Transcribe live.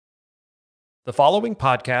The following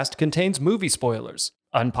podcast contains movie spoilers,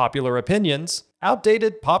 unpopular opinions,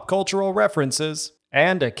 outdated pop cultural references,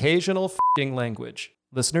 and occasional f***ing language.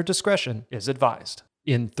 Listener discretion is advised.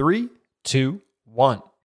 In 3, 2, 1.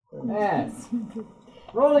 And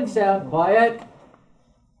rolling sound, quiet.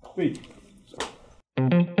 Speak.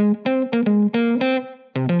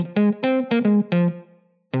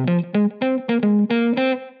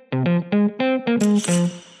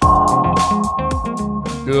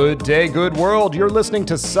 Good day, good world. You're listening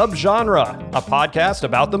to Subgenre, a podcast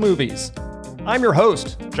about the movies. I'm your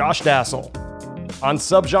host, Josh Dassel. On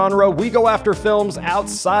Subgenre, we go after films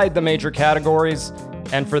outside the major categories,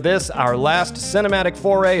 and for this, our last cinematic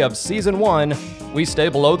foray of Season 1, we stay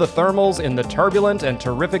below the thermals in the turbulent and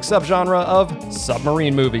terrific subgenre of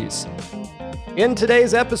submarine movies. In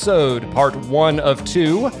today's episode, part 1 of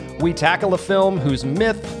 2, we tackle a film whose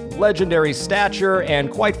myth, legendary stature,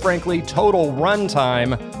 and quite frankly, total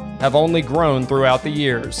runtime have only grown throughout the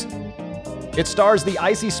years. It stars the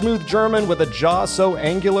icy smooth German with a jaw so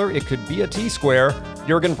angular it could be a T-square,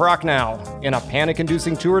 Jürgen Prochnow, in a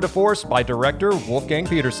panic-inducing tour de force by director Wolfgang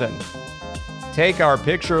Petersen. Take our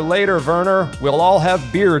picture later, Werner. We'll all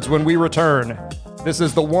have beards when we return. This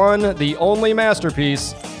is the one, the only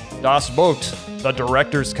masterpiece, Das Boot, the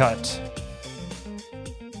director's cut.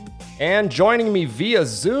 And joining me via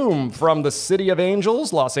Zoom from the City of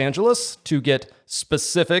Angels, Los Angeles, to get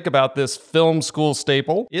specific about this film school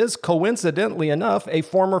staple is, coincidentally enough, a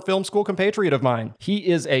former film school compatriot of mine. He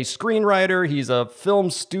is a screenwriter, he's a film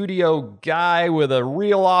studio guy with a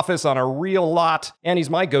real office on a real lot, and he's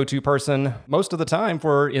my go-to person most of the time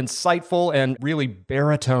for insightful and really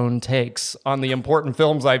baritone takes on the important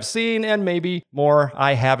films I've seen, and maybe more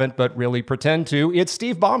I haven't but really pretend to. It's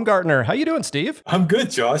Steve Baumgartner. How you doing, Steve? I'm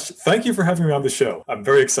good, Josh. Thank you for having me on the show. I'm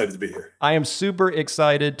very excited to be here. I am super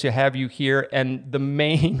excited to have you here, and the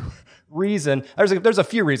main reason, there's a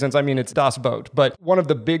few reasons, I mean, it's Das Boot, but one of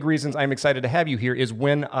the big reasons I'm excited to have you here is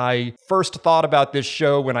when I first thought about this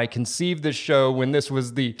show, when I conceived this show, when this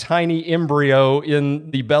was the tiny embryo in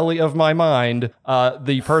the belly of my mind,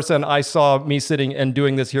 the person I saw me sitting and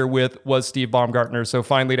doing this here with was Steve Baumgartner. So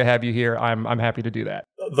finally to have you here, I'm happy to do that.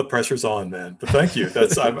 The pressure's on, man. But thank you.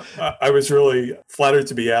 I was really flattered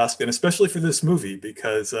to be asked, and especially for this movie,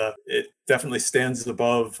 because it definitely stands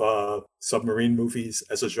above submarine movies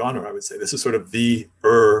as a genre, I would say. This is sort of the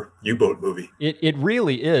U-boat movie. It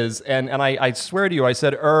really is. And I swear to you, I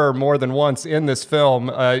said more than once in this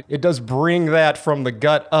film. It does bring that from the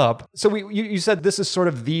gut up. So you said this is sort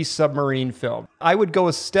of the submarine film. I would go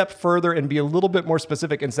a step further and be a little bit more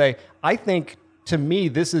specific and say, I think, to me,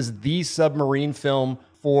 this is the submarine film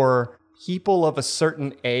for people of a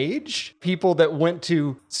certain age, people that went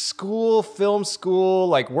to school, film school,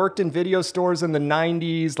 like worked in video stores in the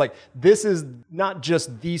 90s. Like, this is not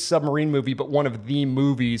just the submarine movie, but one of the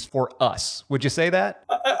movies for us. Would you say that?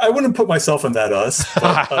 I wouldn't put myself in that us,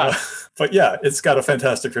 but yeah, it's got a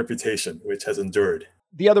fantastic reputation, which has endured.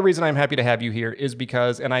 The other reason I'm happy to have you here is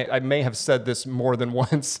because, and I may have said this more than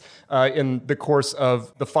once in the course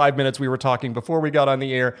of the 5 minutes we were talking before we got on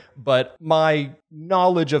the air, but my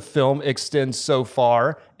knowledge of film extends so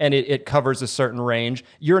far, and it covers a certain range.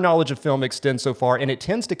 Your knowledge of film extends so far, and it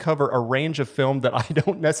tends to cover a range of film that I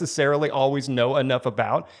don't necessarily always know enough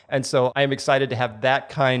about. And so I am excited to have that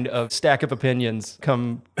kind of stack of opinions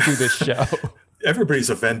come to this show. Everybody's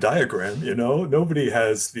a Venn diagram, you know? Nobody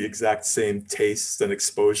has the exact same tastes and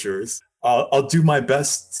exposures. I'll do my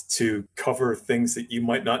best to cover things that you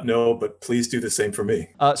might not know, but please do the same for me.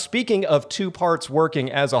 Speaking of two parts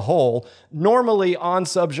working as a whole, normally on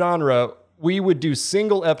Subgenre, we would do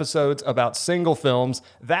single episodes about single films.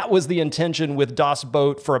 That was the intention with Das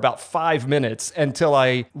Boot for about 5 minutes until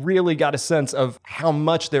I really got a sense of how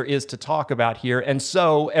much there is to talk about here. And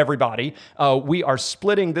so, everybody, we are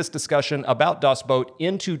splitting this discussion about Das Boot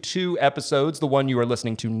into 2 episodes, the one you are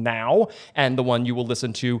listening to now and the one you will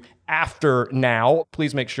listen to after now.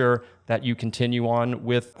 Please make sure that you continue on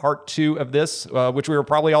with part 2 of this, which we were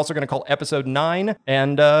probably also going to call episode 9.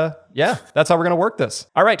 And yeah, that's how we're going to work this.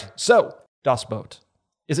 All right, so Das Boot.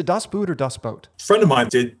 Is it Das Boot or Das Boot? A friend of mine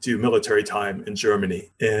did do military time in Germany,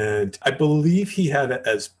 and I believe he had it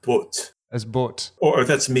as Boot. As Boot. Or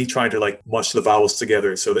that's me trying to like mush the vowels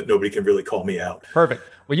together so that nobody can really call me out. Perfect.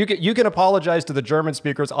 Well, you can apologize to the German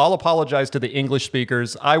speakers. I'll apologize to the English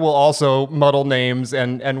speakers. I will also muddle names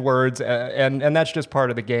and words, and that's just part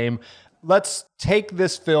of the game. Let's take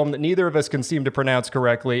this film that neither of us can seem to pronounce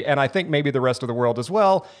correctly, and I think maybe the rest of the world as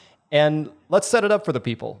well, and let's set it up for the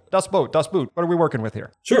people. Das Boot, what are we working with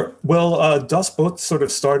here? Sure. Well, Das Boot sort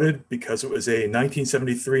of started because it was a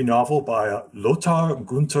 1973 novel by Lothar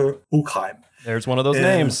Gunther Buchheim. There's one of those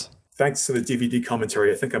names. Thanks to the DVD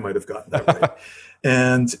commentary, I think I might have gotten that right.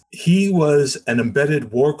 And he was an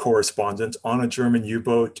embedded war correspondent on a German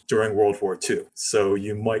U-boat during World War II. So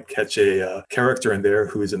you might catch a character in there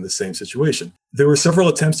who is in the same situation. There were several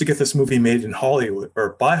attempts to get this movie made in Hollywood,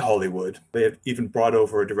 or by Hollywood. They had even brought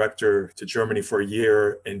over a director to Germany for a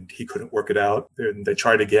year, and he couldn't work it out. They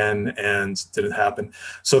tried again and didn't happen.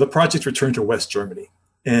 So the project returned to West Germany.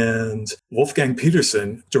 And Wolfgang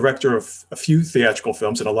Petersen, director of a few theatrical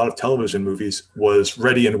films and a lot of television movies, was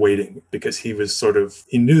ready and waiting because he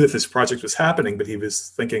knew that this project was happening, but he was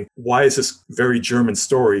thinking, why is this very German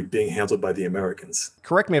story being handled by the Americans?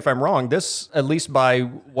 Correct me if I'm wrong. This, at least by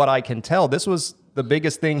what I can tell, this was the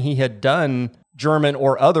biggest thing he had done, German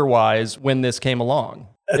or otherwise, when this came along.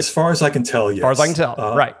 As far as I can tell, yes. As far as I can tell,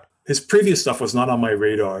 right. His previous stuff was not on my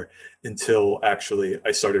radar until actually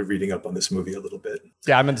I started reading up on this movie a little bit.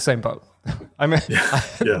 Yeah, I'm in the same boat. I'm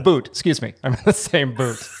in boot, excuse me. I'm in the same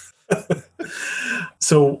boot.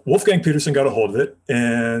 So Wolfgang Petersen got a hold of it,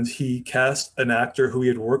 and he cast an actor who he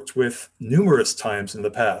had worked with numerous times in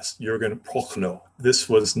the past, Jürgen Prochnow. This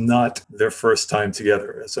was not their first time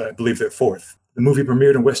together, as I believe their fourth. The movie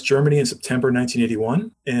premiered in West Germany in September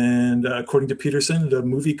 1981, and according to Petersen, the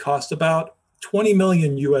movie cost about $20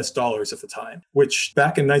 million US at the time, which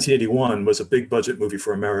back in 1981 was a big budget movie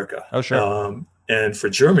for America. Oh, sure. And for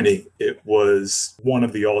Germany, it was one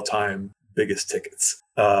of the all-time biggest tickets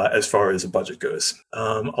as far as the budget goes.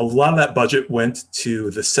 A lot of that budget went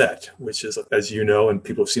to the set, which is, as you know, and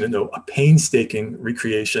people have seen it know, a painstaking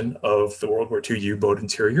recreation of the World War II U-boat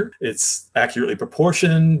interior. It's accurately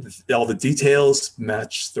proportioned. All the details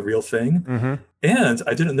match the real thing. Mm-hmm. And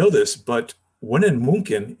I didn't know this, but when in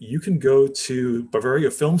Munchen, you can go to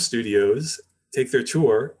Bavaria Film Studios, take their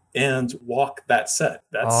tour, and walk that set.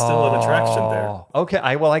 That's still an attraction there. Okay,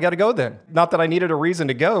 I got to go then. Not that I needed a reason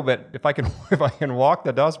to go, but if I can walk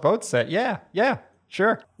the Das Boot set, yeah,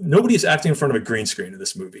 sure. Nobody's acting in front of a green screen in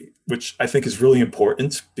this movie, which I think is really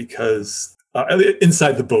important because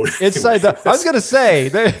inside the boat. I was going to say,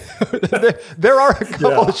 there are a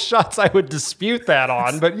couple of shots I would dispute that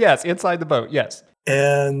on, but yes, inside the boat, yes.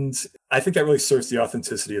 And I think that really serves the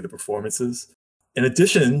authenticity of the performances. In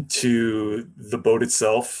addition to the boat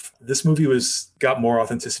itself, this movie got more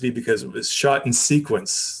authenticity because it was shot in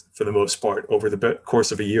sequence for the most part over the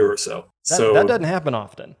course of a year or so. That doesn't happen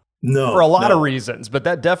often. No. For a lot of reasons, but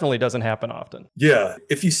that definitely doesn't happen often. Yeah.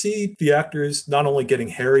 If you see the actors not only getting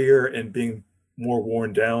hairier and being more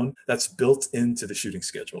worn down, that's built into the shooting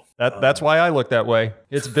schedule. That's why I look that way.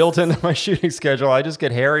 It's built into my shooting schedule. I just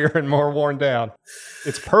get hairier and more worn down.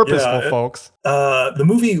 It's purposeful, folks. The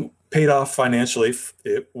movie paid off financially.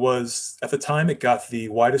 It was, at the time, it got the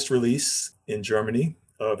widest release in Germany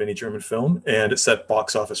of any German film, and it set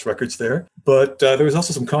box office records there. But there was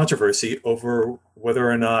also some controversy over whether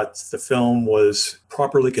or not the film was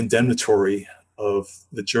properly condemnatory of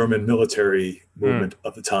the German military movement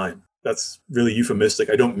of the time. That's really euphemistic.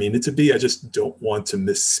 I don't mean it to be. I just don't want to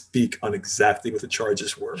misspeak on exactly what the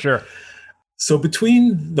charges were. Sure. So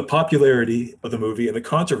between the popularity of the movie and the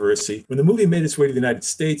controversy, when the movie made its way to the United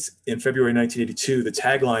States in February 1982, the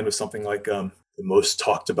tagline was something like, the most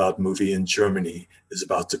talked about movie in Germany is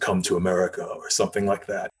about to come to America, or something like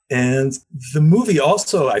that. And the movie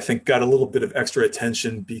also, I think, got a little bit of extra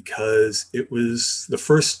attention because it was the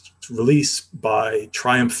first release by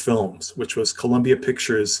Triumph Films, which was Columbia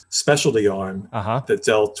Pictures' specialty arm that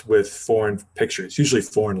dealt with foreign pictures, usually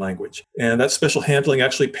foreign language. And that special handling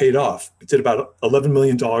actually paid off. It did about $11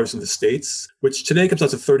 million in the States, which today comes out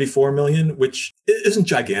to $34 million, which isn't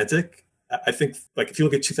gigantic. I think, like, if you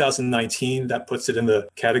look at 2019, that puts it in the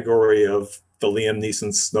category of the Liam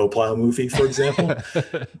Neeson Snowplow movie, for example,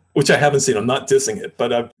 which I haven't seen. I'm not dissing it.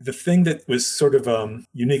 But the thing that was sort of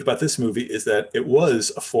unique about this movie is that it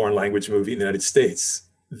was a foreign language movie in the United States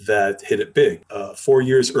that hit it big. 4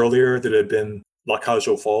 years earlier, there had been La Cage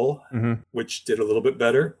aux Folles, which did a little bit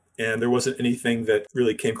better. And there wasn't anything that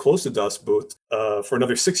really came close to Das Boot for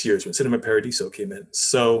another 6 years when Cinema Paradiso came in.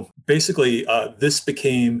 So basically, this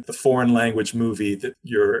became the foreign language movie that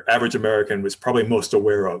your average American was probably most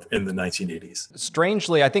aware of in the 1980s.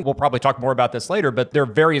 Strangely, I think we'll probably talk more about this later, but there are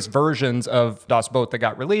various versions of Das Boot that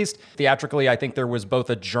got released. Theatrically, I think there was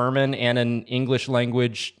both a German and an English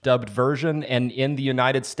language dubbed version. And in the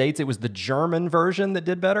United States, it was the German version that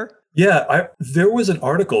did better. Yeah, there was an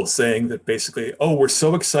article saying that basically, we're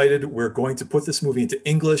so excited, we're going to put this movie into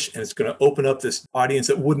English, and it's going to open up this audience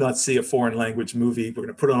that would not see a foreign language movie. We're going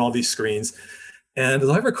to put it on all these screens. And as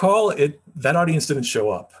I recall, that audience didn't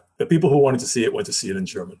show up. the people who wanted to see it went to see it in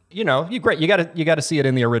German. You got to see it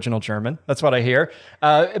in the original German. That's what I hear.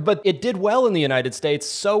 But it did well in the United States,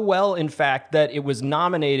 so well, in fact, that it was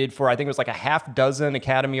nominated for, I think it was like a half dozen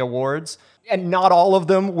Academy Awards. And not all of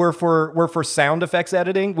them were for sound effects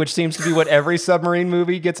editing, which seems to be what every submarine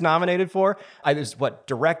movie gets nominated for. There's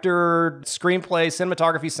director, screenplay,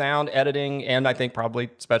 cinematography, sound editing, and I think probably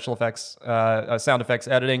special effects, sound effects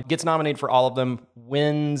editing. Gets nominated for all of them.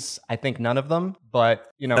 Wins, I think, none of them.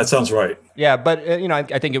 But, that sounds right. Yeah, but,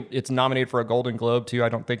 I think it's nominated for a Golden Globe, too. I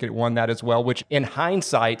don't think it won that as well, which in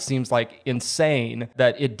hindsight seems like insane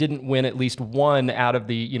that it didn't win at least one out of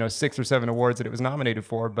the, 6 or 7 awards that it was nominated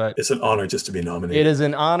for. But it's an honor just to be nominated. It is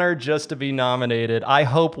an honor just to be nominated. I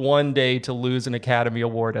hope one day to lose an Academy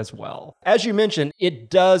Award as well. As you mentioned,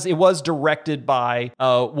 it was directed by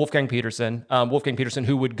Wolfgang Petersen. Wolfgang Petersen,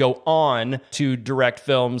 who would go on to direct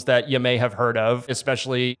films that you may have heard of,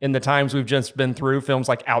 especially in the times we've just been through, films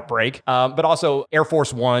like Outbreak, but also Air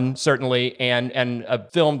Force One, certainly, and a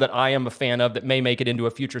film that I am a fan of that may make it into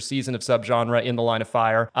a future season of Subgenre, In the Line of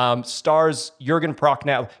Fire. Stars Jürgen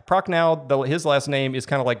Prochnow. Prochnow, his last name is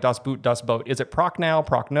kind of like Das Boot, Das Boat. Is it Prochnow,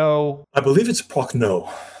 Prochnow? I believe it's Prochnow.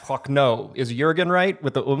 Prochnow. Is Jürgen right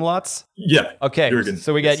with the umlauts? Yeah. Okay. Jürgen.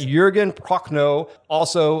 So we got Jürgen Prochnow,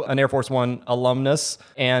 also an Air Force One alumnus,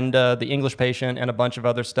 and The English Patient, and a bunch of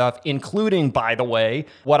other stuff, including, by the way,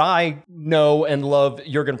 what I know and love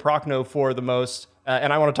Jürgen Prochnow for the most.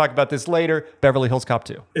 And I want to talk about this later, Beverly Hills Cop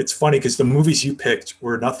 2. It's funny because the movies you picked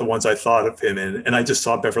were not the ones I thought of him in. And I just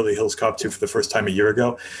saw Beverly Hills Cop 2 for the first time a year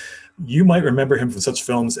ago. You might remember him from such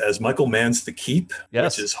films as Michael Mann's The Keep,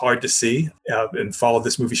 yes, which is hard to see, and followed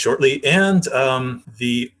this movie shortly, and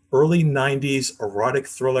the early 90s erotic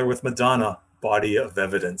thriller with Madonna, Body of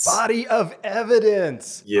Evidence. Body of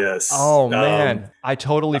Evidence. Yes. Oh, man. I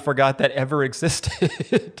totally forgot that ever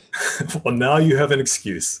existed. Well, now you have an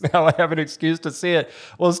excuse. Now I have an excuse to see it.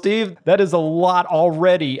 Well, Steve, that is a lot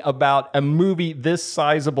already about a movie this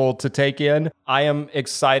sizable to take in. I am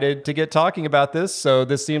excited to get talking about this, so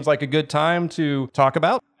this seems like a good time to talk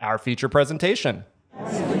about our feature presentation.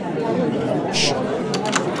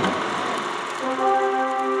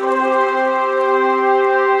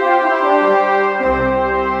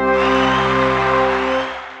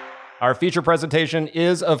 Our feature presentation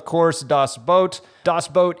is, of course, Das Boot. Das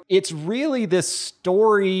Boot, it's really this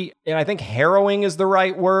story, and I think harrowing is the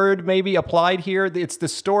right word maybe applied here. It's the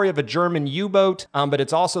story of a German U-boat, but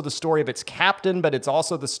it's also the story of its captain, but it's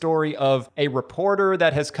also the story of a reporter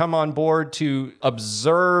that has come on board to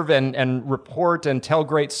observe and report and tell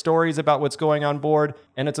great stories about what's going on board.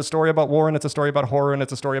 And it's a story about war, and it's a story about horror, and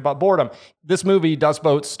it's a story about boredom. This movie, Das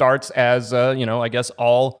Boot, starts as, I guess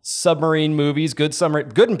all submarine movies, good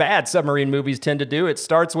and bad submarine movies tend to do. It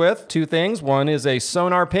starts with two things. One is a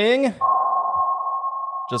sonar ping,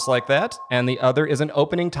 just like that. And the other is an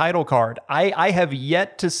opening title card. I have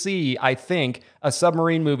yet to see, I think, a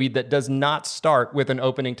submarine movie that does not start with an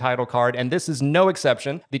opening title card, and this is no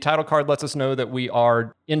exception. The title card lets us know that we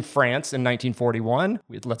are in France in 1941.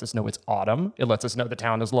 It lets us know it's autumn. It lets us know the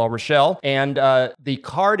town is La Rochelle. And the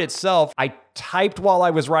card itself, I typed while I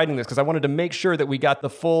was writing this because I wanted to make sure that we got the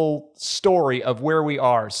full story of where we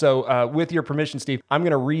are. So with your permission, Steve, I'm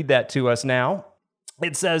going to read that to us now.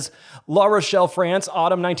 It says, La Rochelle, France,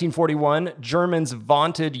 autumn 1941, Germans'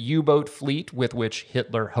 vaunted U-boat fleet, with which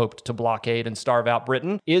Hitler hoped to blockade and starve out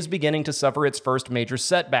Britain, is beginning to suffer its first major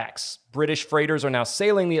setbacks. British freighters are now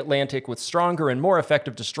sailing the Atlantic with stronger and more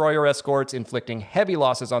effective destroyer escorts, inflicting heavy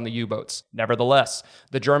losses on the U-boats. Nevertheless,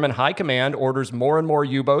 the German High Command orders more and more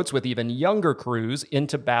U-boats with even younger crews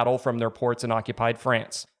into battle from their ports in occupied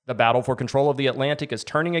France. The battle for control of the Atlantic is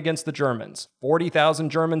turning against the Germans. 40,000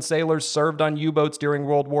 German sailors served on U-boats during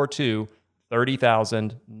World War II.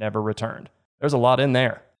 30,000 never returned. There's a lot in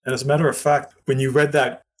there. And as a matter of fact, when you read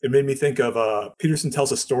that, it made me think of Petersen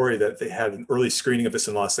tells a story that they had an early screening of this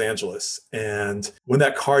in Los Angeles. And when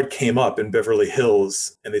that card came up in Beverly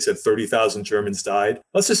Hills and they said 30,000 Germans died,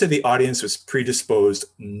 let's just say the audience was predisposed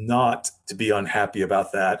not to be unhappy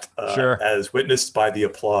about that, sure, as witnessed by the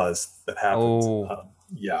applause that happened. Oh.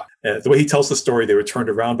 Yeah. The way he tells the story, they were turned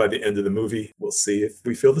around by the end of the movie. We'll see if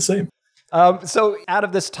we feel the same. So out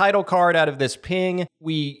of this title card, out of this ping,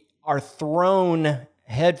 we are thrown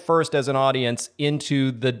head first as an audience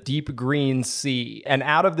into the deep green sea. And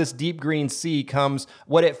out of this deep green sea comes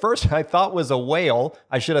what at first I thought was a whale.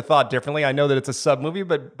 I should have thought differently. I know that it's a sub movie,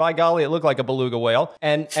 but by golly, it looked like a beluga whale.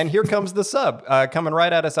 And here comes the sub coming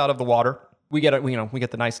right at us out of the water. We get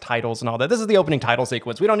the nice titles and all that. This is the opening title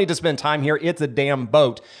sequence. We don't need to spend time here. It's a damn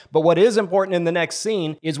boat. But what is important in the next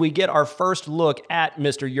scene is we get our first look at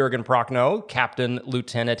Mr. Jurgen Prochnow, Captain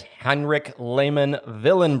Lieutenant Henrik Lehmann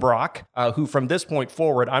Willenbrock, who from this point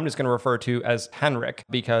forward, I'm just going to refer to as Henrik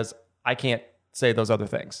because I can't say those other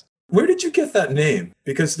things. Where did you get that name?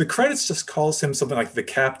 Because the credits just calls him something like the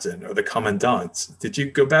captain or the commandant. Did you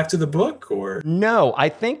go back to the book or? No, I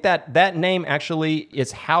think that name actually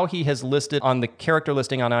is how he has listed on the character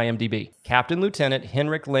listing on IMDb. Captain Lieutenant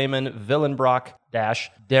Henrik Lehmann Willenbrock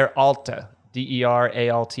der Alte,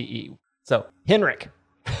 Deralte. So Henrik.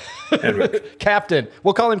 Henrik. Captain.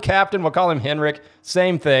 We'll call him Captain. We'll call him Henrik.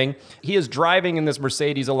 Same thing. He is driving in this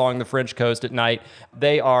Mercedes along the French coast at night.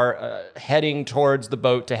 They are heading towards the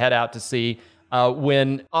boat to head out to sea.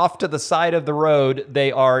 When off to the side of the road,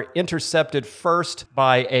 they are intercepted first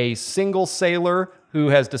by a single sailor who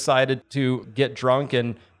has decided to get drunk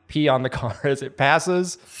and pee on the car as it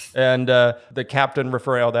passes. And the captain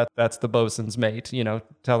referring, that's the bosun's mate,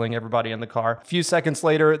 telling everybody in the car. A few seconds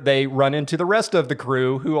later, they run into the rest of the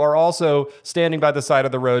crew who are also standing by the side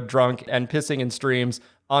of the road drunk and pissing in streams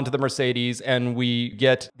onto the Mercedes. And we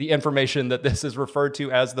get the information that this is referred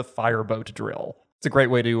to as the fireboat drill. It's a great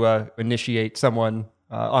way to initiate someone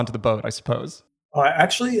onto the boat, I suppose.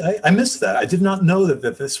 Actually, I missed that. I did not know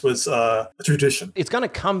that this was a tradition. It's going to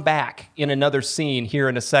come back in another scene here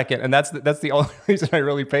in a second, and that's the only reason I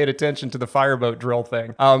really paid attention to the fireboat drill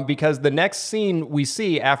thing. Because the next scene we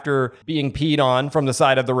see after being peed on from the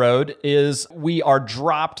side of the road is we are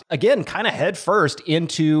dropped, again, kind of head first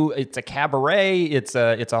into, it's a cabaret, it's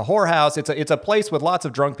a whorehouse, it's a place with lots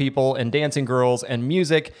of drunk people and dancing girls and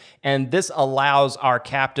music, and this allows our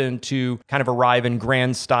captain to kind of arrive in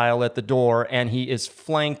grand style at the door, and he is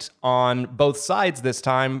flanked on both sides this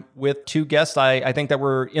time with two guests I think that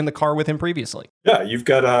were in the car with him previously. Yeah, you've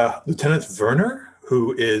got Lieutenant Werner,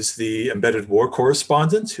 who is the embedded war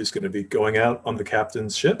correspondent who's going to be going out on the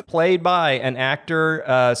captain's ship. Played by an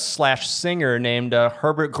actor / singer named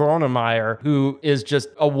Herbert Grönemeyer, who is just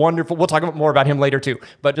a wonderful, we'll talk more about him later too,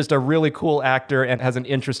 but just a really cool actor and has an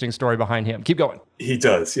interesting story behind him. Keep going. He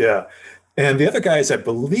does, yeah. And the other guy is, I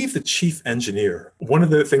believe, the chief engineer. One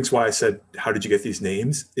of the things why I said, how did you get these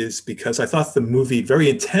names, is because I thought the movie very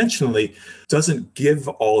intentionally doesn't give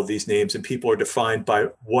all of these names, and people are defined by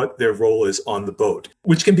what their role is on the boat,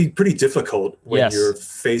 which can be pretty difficult when you're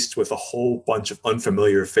faced with a whole bunch of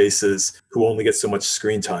unfamiliar faces who only get so much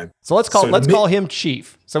screen time. So let's call him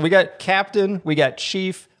Chief. So we got Captain, we got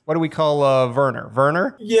Chief. What do we call Werner?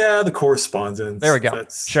 Werner? Yeah, the correspondent. There we go.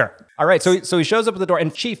 Sure. All right. So he shows up at the door.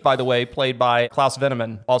 And Chief, by the way, played by Klaus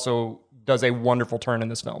Veneman, also does a wonderful turn in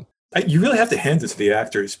this film. You really have to hand it to the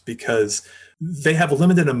actors because they have a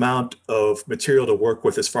limited amount of material to work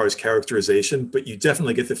with as far as characterization, but you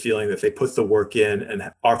definitely get the feeling that they put the work in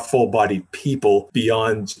and are full-bodied people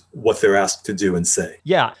beyond what they're asked to do and say.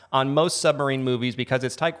 Yeah. On most submarine movies, because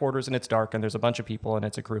it's tight quarters and it's dark and there's a bunch of people and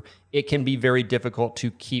it's a crew, it can be very difficult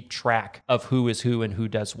to keep track of who is who and who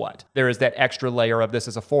does what. There is that extra layer of this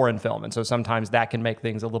is a foreign film, and so sometimes that can make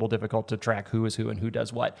things a little difficult to track who is who and who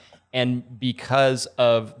does what. And because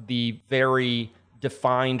of the very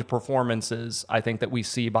defined performances, I think, that we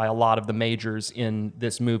see by a lot of the majors in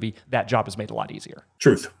this movie, that job is made a lot easier.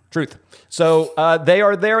 Truth. So they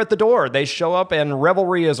are there at the door. They show up and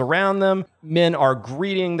revelry is around them. Men are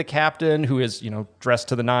greeting the captain, who is, dressed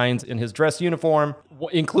to the nines in his dress uniform,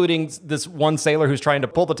 including this one sailor who's trying to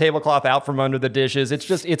pull the tablecloth out from under the dishes.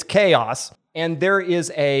 It's chaos. And there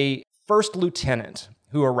is a first lieutenant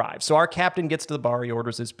who arrives. So our captain gets to the bar, he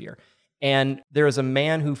orders his beer. And there is a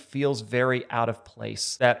man who feels very out of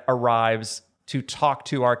place that arrives to talk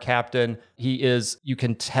to our captain. He is, you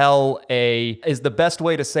can tell, is the best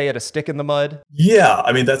way to say it, a stick in the mud? Yeah,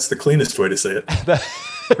 I mean, that's the cleanest way to say it.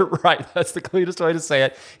 Right, that's the cleanest way to say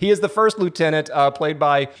it. He is the first lieutenant, played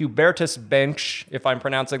by Hubertus Bench, if I'm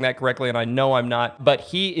pronouncing that correctly, and I know I'm not. But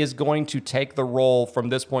he is going to take the role from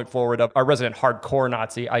this point forward of our resident hardcore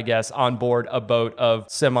Nazi, I guess, on board a boat of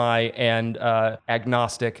semi and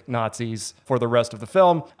agnostic Nazis for the rest of the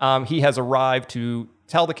film. He has arrived to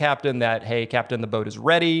tell the captain that, hey, captain, the boat is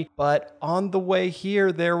ready. But on the way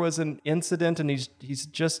here, there was an incident, and he's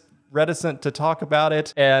just reticent to talk about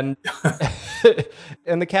it. And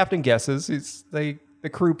and the captain guesses. The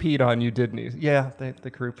crew peed on you, didn't he? Yeah,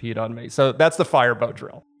 the crew peed on me. So that's the fireboat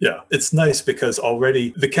drill. Yeah, it's nice because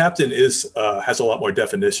already the captain has a lot more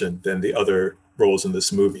definition than the other roles in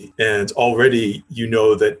this movie. And already you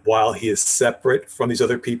know that while he is separate from these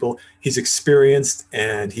other people, he's experienced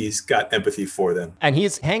and he's got empathy for them. And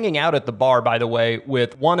he's hanging out at the bar, by the way,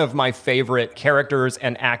 with one of my favorite characters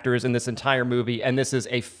and actors in this entire movie. And this is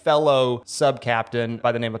a fellow sub-captain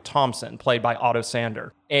by the name of Thompson, played by Otto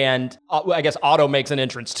Sander. And I guess Otto makes an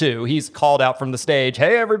entrance too. He's called out from the stage.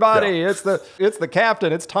 Hey, everybody, it's the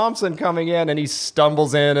captain. It's Thompson coming in. And he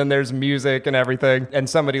stumbles in and there's music and everything. And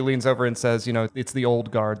somebody leans over and says, it's the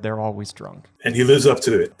old guard. They're always drunk. And he lives up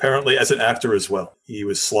to it, apparently, as an actor as well. He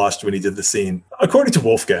was sloshed when he did the scene, according to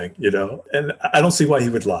Wolfgang, and I don't see why he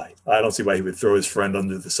would lie. I don't see why he would throw his friend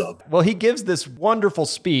under the sub. Well, he gives this wonderful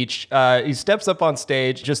speech. He steps up on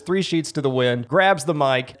stage, just 3 sheets to the wind, grabs the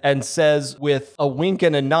mic and says with a wink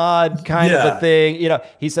and a nod kind of a thing,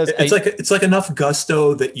 he says... It's like enough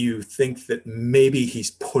gusto that you think that maybe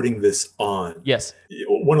he's putting this on. Yes.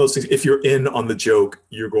 One of those things, if you're in on the joke,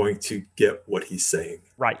 you're going to get what he's saying.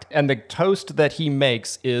 Right. And the toast that he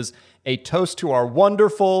makes is a toast to our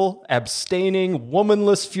wonderful, abstaining,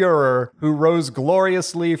 womanless Führer who rose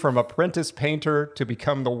gloriously from apprentice painter to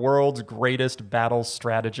become the world's greatest battle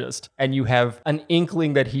strategist. And you have an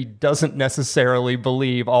inkling that he doesn't necessarily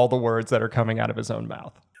believe all the words that are coming out of his own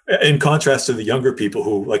mouth. In contrast to the younger people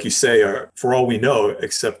who, like you say, are, for all we know,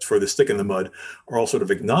 except for the stick in the mud, are all sort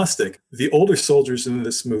of agnostic, the older soldiers in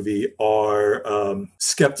this movie are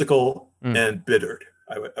skeptical and embittered.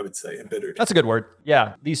 I would say embittered. That's a good word.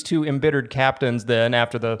 Yeah. These two embittered captains then,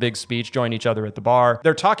 after the big speech, join each other at the bar.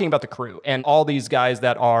 They're talking about the crew and all these guys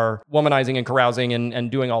that are womanizing and carousing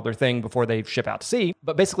and doing all their thing before they ship out to sea,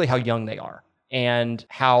 but basically how young they are and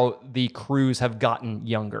how the crews have gotten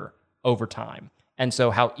younger over time. And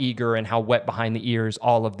so how eager and how wet behind the ears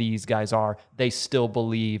all of these guys are, they still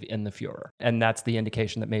believe in the Führer. And that's the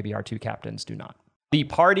indication that maybe our two captains do not. The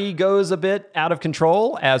party goes a bit out of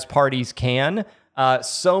control, as parties can.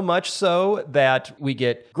 So much so that we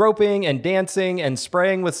get groping and dancing and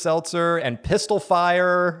spraying with seltzer and pistol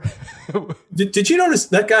fire. Did you notice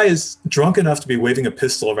that guy is drunk enough to be waving a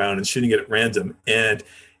pistol around and shooting it at random? And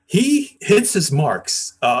he hits his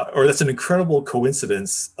marks, or that's an incredible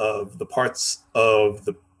coincidence of the parts of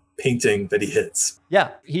the painting that he hits.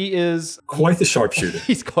 Yeah, he is... quite the sharpshooter.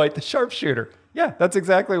 He's quite the sharpshooter. Yeah, that's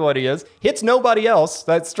exactly what he is. Hits nobody else.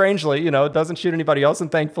 That's strangely, doesn't shoot anybody else, and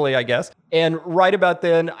thankfully, I guess. And right about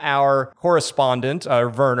then, our correspondent,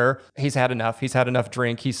 Werner, he's had enough. He's had enough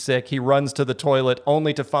drink. He's sick. He runs to the toilet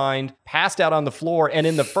only to find passed out on the floor. And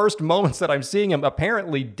in the first moments that I'm seeing him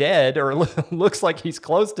apparently dead, or looks like he's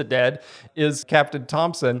close to dead, is Captain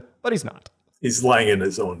Thompson, but he's not. He's lying in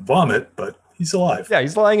his own vomit, but he's alive. Yeah,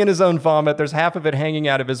 he's lying in his own vomit. There's half of it hanging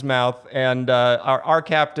out of his mouth. And our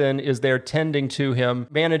captain is there tending to him,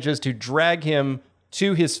 manages to drag him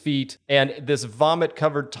to his feet. And this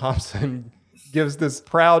vomit-covered Thompson gives this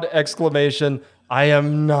proud exclamation, "I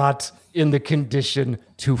am not in the condition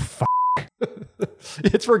to f***."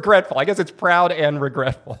 It's regretful. I guess it's proud and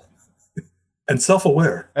regretful. And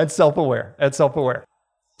self-aware. And self-aware. And self-aware.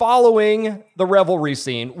 Following the revelry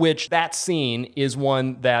scene, which that scene is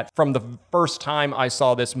one that from the first time I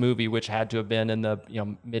saw this movie, which had to have been in the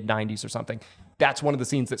mid-90s or something, that's one of the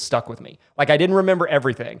scenes that stuck with me. Like, I didn't remember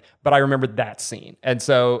everything, but I remembered that scene. And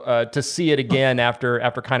so to see it again after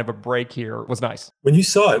kind of a break here was nice. When you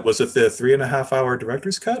saw it, was it the 3.5-hour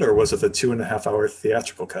director's cut or was it the 2.5-hour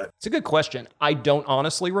theatrical cut? It's a good question. I don't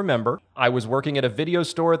honestly remember. I was working at a video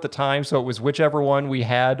store at the time, so it was whichever one we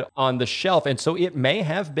had on the shelf. And so it may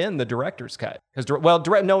have been the director's cut.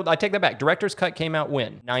 No, I take that back. Director's cut came out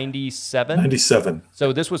when? 97? 97.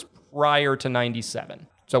 So this was prior to 97.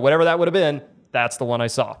 So whatever that would have been, that's the one I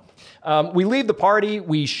saw. We leave the party.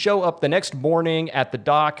 We show up the next morning at the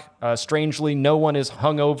dock. Strangely, no one is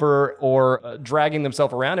hungover or dragging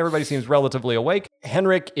themselves around. Everybody seems relatively awake.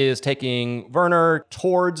 Henrik is taking Werner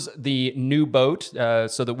towards the new boat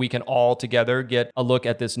so that we can all together get a look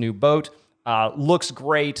at this new boat. Looks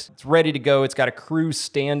great. It's ready to go. It's got a crew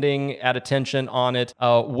standing at attention on it,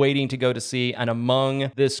 waiting to go to sea. And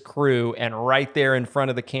among this crew, and right there in front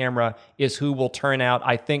of the camera, is who will turn out,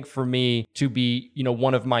 I think, for me, to be,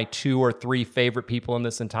 one of my 2 or 3 favorite people in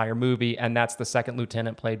this entire movie. And that's the second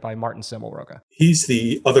lieutenant, played by Martin Simmelroga. He's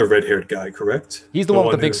the other red-haired guy, correct? He's the one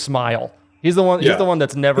with the big smile. He's the one. Yeah. He's the one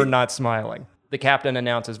that's never not smiling. The captain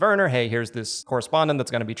announces, Werner, hey, here's this correspondent that's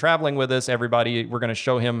going to be traveling with us. Everybody, we're going to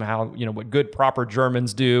show him how, what good, proper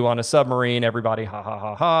Germans do on a submarine. Everybody, ha, ha,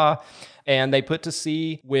 ha, ha. And they put to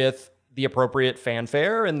sea with the appropriate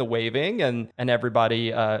fanfare and the waving and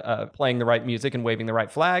everybody playing the right music and waving the right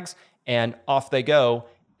flags. And off they go.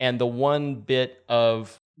 And the one bit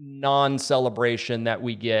of non-celebration that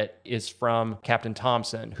we get is from Captain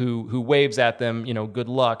Thompson, who waves at them, good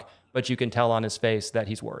luck, but you can tell on his face that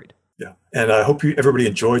he's worried. Yeah. And I hope everybody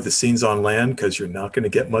enjoyed the scenes on land, because you're not going to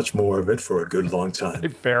get much more of it for a good long time. A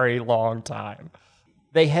very long time.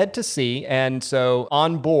 They head to sea, and so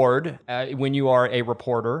on board, when you are a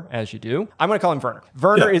reporter, as you do, I'm going to call him Werner.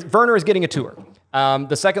 Werner is getting a tour.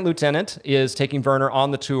 The second lieutenant is taking Werner on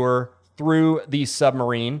the tour through the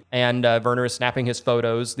submarine, and Werner is snapping his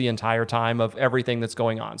photos the entire time of everything that's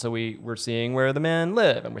going on. So we're seeing where the men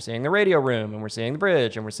live, and we're seeing the radio room, and we're seeing the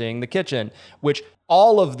bridge, and we're seeing the kitchen, which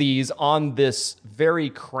all of these on this very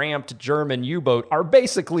cramped German U-boat are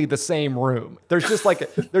basically the same room. There's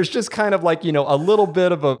just kind of like, a little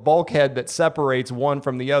bit of a bulkhead that separates one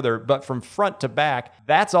from the other, but from front to back,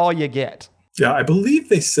 that's all you get. Yeah, I believe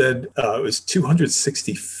they said it was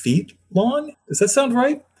 260 feet long. Does that sound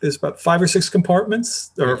right? There's about 5 or 6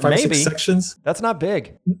 compartments, or 5 or 6 sections. That's not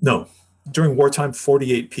big. No. During wartime,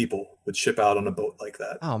 48 people would ship out on a boat like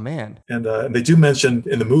that. Oh, man. And they do mention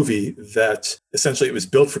in the movie that essentially it was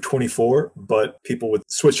built for 24, but people would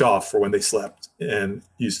switch off for when they slept and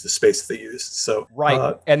use the space they used. So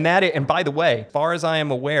right. And by the way, as far as I am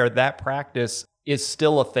aware, that practice is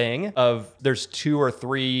still a thing. There's 2 or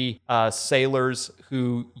 3 sailors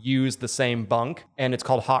who use the same bunk, and it's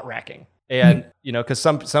called hot racking. And, because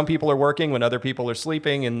some people are working when other people are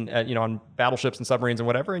sleeping, and, on battleships and submarines and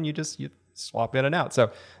whatever, and you swap in and out.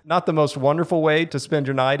 So not the most wonderful way to spend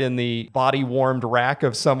your night in the body warmed rack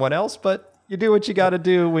of someone else, but you do what you got to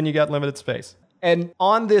do when you got limited space. And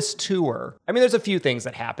on this tour, there's a few things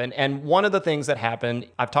that happen. And one of the things that happen,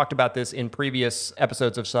 I've talked about this in previous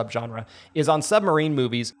episodes of Subgenre, is on submarine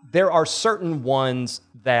movies, there are certain ones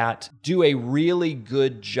that do a really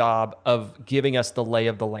good job of giving us the lay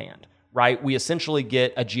of the land. Right? We essentially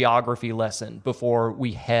get a geography lesson before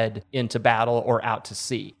we head into battle or out to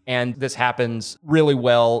sea. And this happens really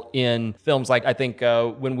well in films like, I think,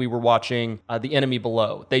 when we were watching The Enemy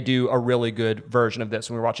Below, they do a really good version of this.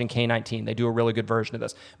 When we were watching K-19, they do a really good version of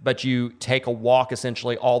this. But you take a walk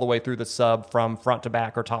essentially all the way through the sub from front to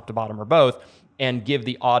back or top to bottom or both, and give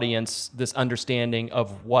the audience this understanding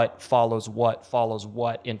of what follows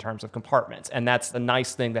what in terms of compartments. And that's the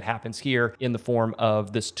nice thing that happens here in the form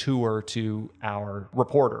of this tour to our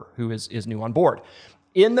reporter who is new on board.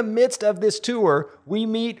 In the midst of this tour, we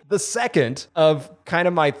meet the second of kind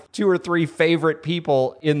of my 2 or 3 favorite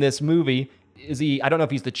people in this movie. I don't know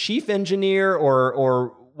if he's the chief engineer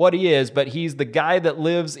or what he is, but he's the guy that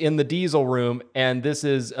lives in the diesel room, and this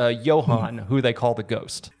is Johann, who they call the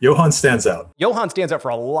Ghost. Johann stands out. Johann stands out for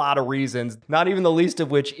a lot of reasons, not even the least of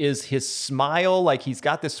which is his smile. Like, he's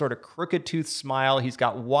got this sort of crooked tooth smile. He's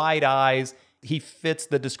got wide eyes. He fits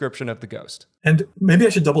the description of the Ghost. And maybe I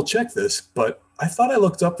should double check this, but I thought I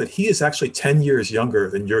looked up that he is actually 10 years younger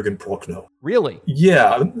than Jürgen Prochnow. Really?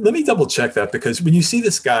 Yeah, let me double check that, because when you see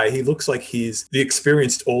this guy, he looks like he's the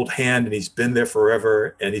experienced old hand, and he's been there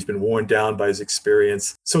forever, and he's been worn down by his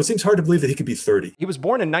experience. So it seems hard to believe that he could be 30. He was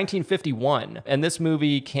born in 1951, and this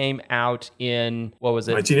movie came out in, what was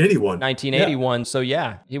it? 1981. 1981. Yeah. So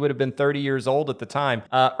yeah, he would have been 30 years old at the time.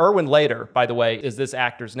 Erwin Leder, by the way, is this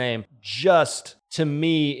actor's name. Just, to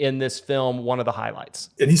me, in this film, one of the highlights.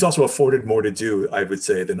 And he's also afforded more to do, I would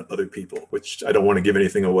say, than other people, which I don't want to give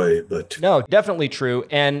anything away, but... No, definitely true.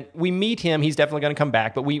 And we meet him. He's definitely going to come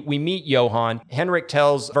back, but we meet Johann. Henrik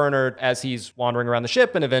tells Werner as he's wandering around the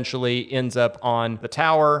ship and eventually ends up on the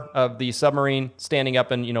tower of the submarine, standing up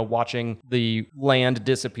and, watching the land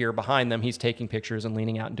disappear behind them. He's taking pictures and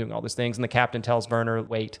leaning out and doing all these things. And the captain tells Werner,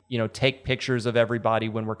 wait, take pictures of everybody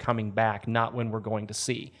when we're coming back, not when we're going to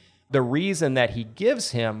sea. The reason that he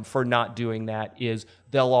gives him for not doing that is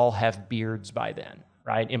they'll all have beards by then,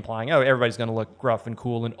 right? Implying, everybody's going to look gruff and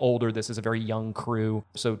cool and older. This is a very young crew,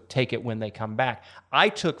 so take it when they come back. I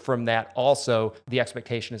took from that also the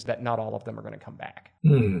expectation is that not all of them are going to come back.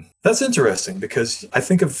 That's interesting, because I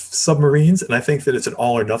think of submarines and I think that it's an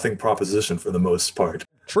all or nothing proposition for the most part.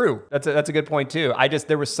 True. That's a good point too.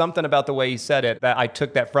 There was something about the way he said it that I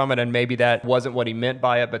took that from it, and maybe that wasn't what he meant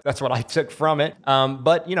by it, but that's what I took from it.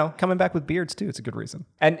 But coming back with beards too, it's a good reason.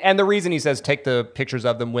 And the reason he says take the pictures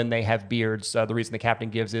of them when they have beards, the reason the captain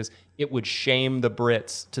gives is it would shame the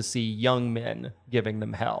Brits to see young men giving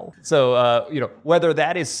them hell. So, whether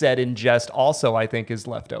that is said in jest also, I think, is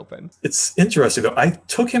left open. It's interesting, though. I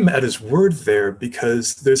took him at his word there,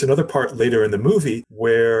 because there's another part later in the movie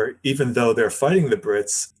where, even though they're fighting the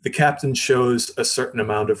Brits, the captain shows a certain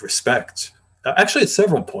amount of respect. Actually, at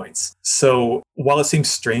several points. So while it seems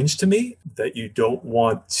strange to me that you don't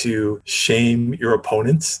want to shame your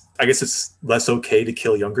opponents, I guess it's less okay to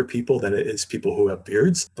kill younger people than it is people who have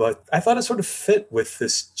beards. But I thought it sort of fit with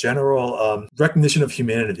this general recognition of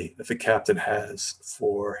humanity that the captain has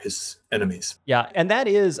for his enemies. Yeah, and that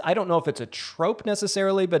is, I don't know if it's a trope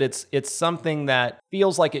necessarily, but it's something that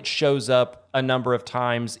feels like it shows up a number of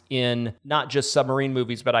times in not just submarine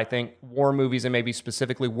movies, but I think war movies and maybe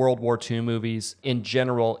specifically World War II movies in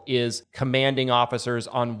general, is commanding officers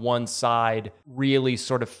on one side really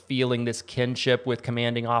sort of feeling this kinship with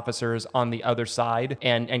commanding officers on the other side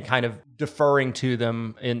and kind of deferring to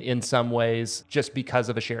them in some ways just because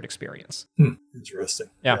of a shared experience. Interesting.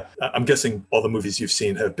 Yeah. I'm guessing all the movies you've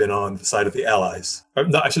seen have been on the side of the Allies.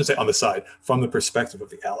 No, I shouldn't say on the side, from the perspective of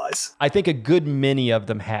the Allies. I think a good many of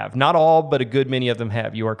them have. Not all, but a good many of them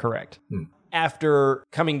have. You are correct. After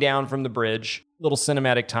coming down from the bridge, little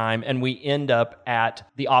cinematic time, and we end up at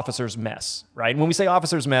the officers' mess, right? And when we say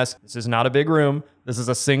officers' mess, this is not a big room. This is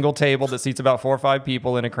a single table that seats about 4 or 5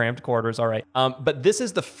 people in a cramped quarters, all right? But this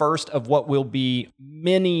is the first of what will be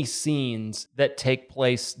many scenes that take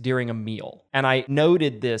place during a meal. And I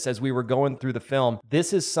noted this as we were going through the film.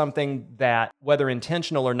 This is something that, whether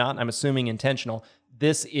intentional or not, I'm assuming intentional,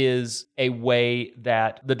 this is a way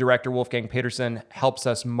that the director, Wolfgang Petersen, helps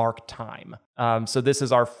us mark time. So this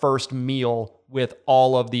is our first meal with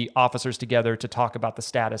all of the officers together to talk about the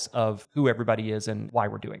status of who everybody is and why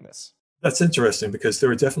we're doing this. That's interesting because there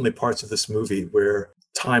were definitely parts of this movie where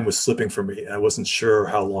time was slipping for me and I wasn't sure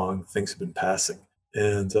how long things had been passing.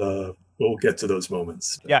 And we'll get to those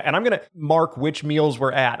moments. Yeah, and I'm going to mark which meals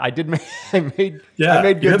we're at. I made good you have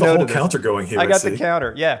a note whole of this. counter going here. I got the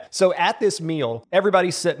counter, yeah. So at this meal,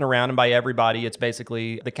 everybody's sitting around, and by everybody, it's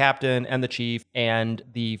basically the captain and the chief and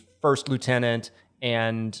the first lieutenant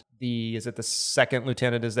and the second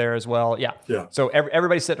lieutenant is there as well? Yeah. So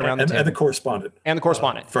everybody's sitting around the table. And the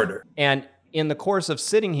correspondent. Further. And in the course of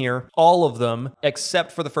sitting here, all of them,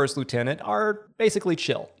 except for the first lieutenant, are basically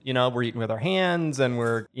chill. You know, we're eating with our hands and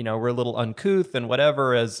we're a little uncouth and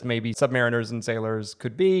whatever, as maybe submariners and sailors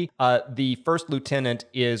could be. The first lieutenant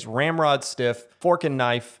is ramrod stiff, fork and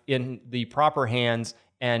knife in the proper hands,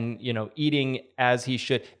 and, eating as he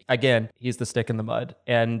should. Again, he's the stick in the mud.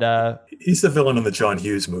 And he's the villain in the John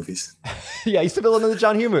Hughes movies. Yeah, he's the villain in the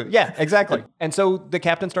John Hughes movie. Yeah, exactly. And so the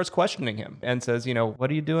captain starts questioning him and says,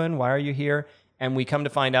 what are you doing? Why are you here? And we come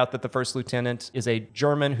to find out that the first lieutenant is a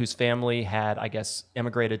German whose family had, I guess,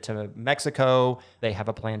 immigrated to Mexico. They have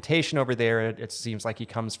a plantation over there. It seems like he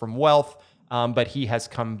comes from wealth. But he has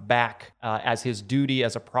come back as his duty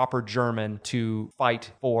as a proper German to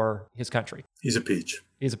fight for his country. He's a peach.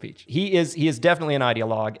 He's a peach. He is definitely an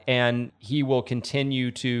ideologue, and he will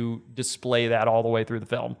continue to display that all the way through the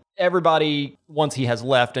film. Everybody, once he has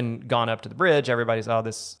left and gone up to the bridge, everybody's,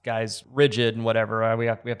 this guy's rigid and whatever. We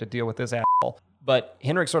have to deal with this asshole. But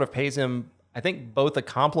Henrik sort of pays him, I think, both a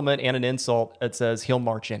compliment and an insult. It says he'll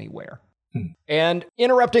march anywhere. And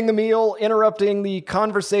interrupting the meal, interrupting the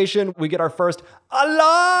conversation, we get our first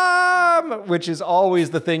alarm, which is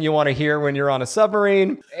always the thing you want to hear when you're on a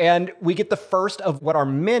submarine. And we get the first of what are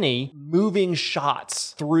many moving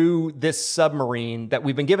shots through this submarine that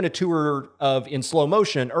we've been given a tour of in slow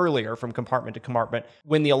motion earlier from compartment to compartment.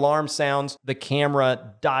 When the alarm sounds, the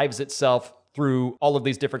camera dives itself through all of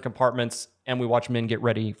these different compartments, and we watch men get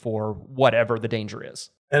ready for whatever the danger is.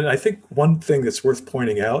 And I think one thing that's worth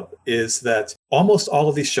pointing out is that almost all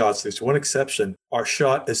of these shots, there's one exception, are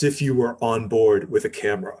shot as if you were on board with a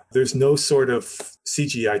camera. There's no sort of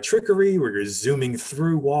CGI trickery where you're zooming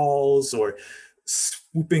through walls or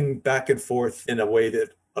swooping back and forth in a way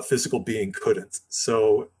that a physical being couldn't.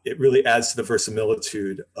 So it really adds to the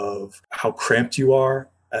verisimilitude of how cramped you are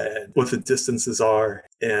and what the distances are,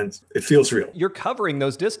 and it feels real. You're covering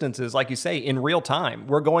those distances, like you say, in real time.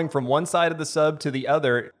 We're going from one side of the sub to the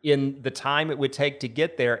other in the time it would take to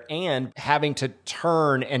get there, and having to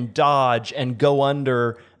turn and dodge and go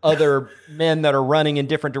under other men that are running in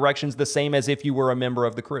different directions, the same as if you were a member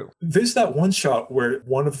of the crew. There's that one shot where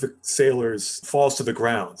one of the sailors falls to the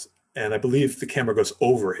ground, and I believe the camera goes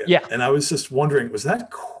over him. Yeah. And I was just wondering, was that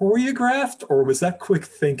choreographed or was that quick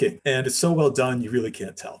thinking? And it's so well done, you really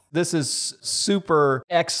can't tell. This is super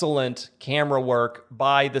excellent camera work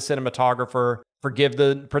by the cinematographer. Forgive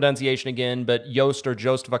the pronunciation again, but Jost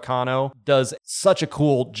Vacano does such a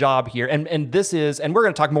cool job here. And this is, and we're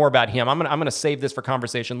going to talk more about him. I'm going to save this for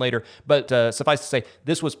conversation later, but suffice to say,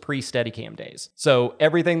 this was pre-Steadicam days. So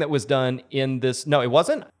everything that was done in this, no, it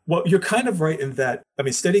wasn't? Well, you're kind of right in that. I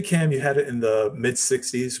mean, Steadicam, you had it in the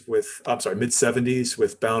mid-70s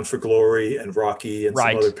with Bound for Glory and Rocky and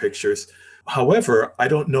some other pictures. However, I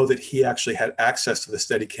don't know that he actually had access to the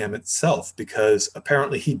Steadicam itself because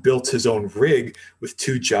apparently he built his own rig with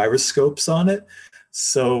 2 gyroscopes on it.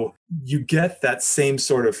 So you get that same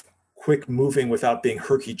sort of quick moving without being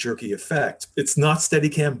herky-jerky effect. It's not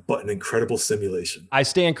Steadicam, but an incredible simulation. I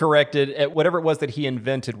stand corrected. Whatever it was that he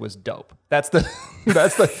invented was dope. That's the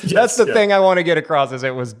thing I want to get across, is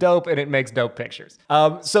it was dope and it makes dope pictures.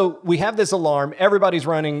 So we have this alarm. Everybody's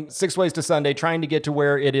running 6 Ways to Sunday, trying to get to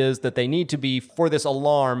where it is that they need to be for this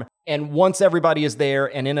alarm. And once everybody is there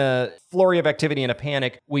and in a flurry of activity and a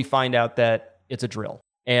panic, we find out that it's a drill.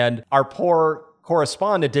 And our poor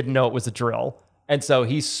correspondent didn't know it was a drill. And so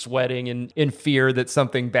he's sweating in fear that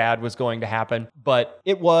something bad was going to happen. But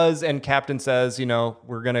it was, and Captain says,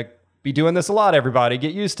 we're going to be doing this a lot, everybody.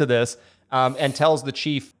 Get used to this. And tells the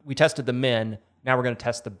chief, we tested the men, now we're going to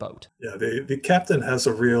test the boat. Yeah, the captain has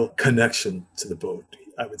a real connection to the boat,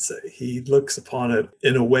 I would say. He looks upon it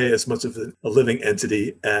in a way as much of a living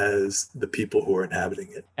entity as the people who are inhabiting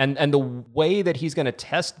it. And the way that he's going to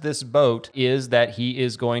test this boat is that he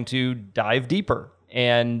is going to dive deeper.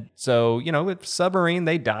 And so, with submarine,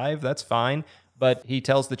 they dive, that's fine. But he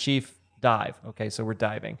tells the chief, dive. Okay, so we're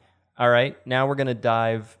diving. All right, now we're going to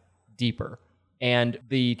dive deeper. And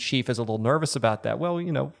the chief is a little nervous about that.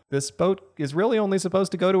 Well, this boat is really only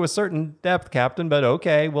supposed to go to a certain depth, Captain, but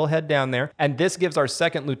okay, we'll head down there. And this gives our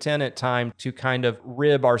second lieutenant time to kind of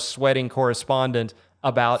rib our sweating correspondent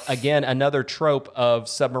about, again, another trope of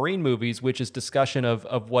submarine movies, which is discussion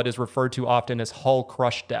of what is referred to often as hull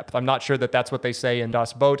crush depth. I'm not sure that that's what they say in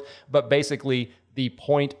Das Boot, but basically the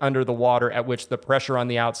point under the water at which the pressure on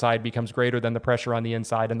the outside becomes greater than the pressure on the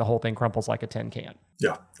inside, and the whole thing crumples like a tin can.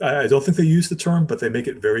 Yeah, I don't think they use the term, but they make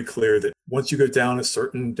it very clear that once you go down a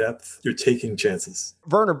certain depth, you're taking chances.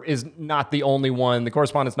 Werner is not the only one. The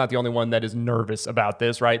correspondent's not the only one that is nervous about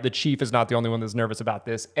this, right? The chief is not the only one that's nervous about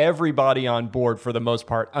this. Everybody on board, for the most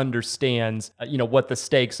part, understands, what the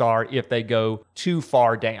stakes are if they go too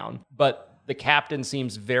far down. But the captain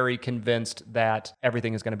seems very convinced that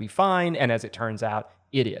everything is going to be fine, and as it turns out,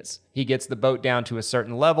 it is. He gets the boat down to a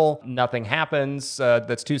certain level. Nothing happens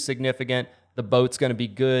that's too significant. The boat's going to be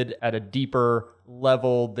good at a deeper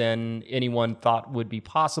level than anyone thought would be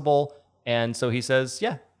possible. And so he says,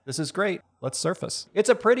 yeah, this is great. Let's surface. It's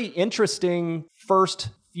a pretty interesting first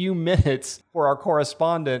few minutes for our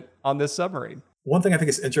correspondent on this submarine. One thing I think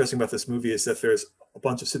is interesting about this movie is that there's a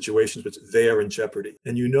bunch of situations which they are in jeopardy.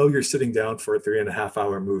 And you're sitting down for a 3.5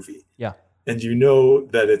 hour movie. Yeah. And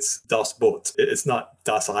that it's Das Boot. It's not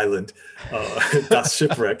Das Island, Das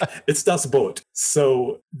Shipwreck. It's Das Boot.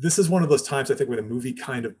 So this is one of those times, I think, where the movie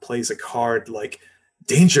kind of plays a card like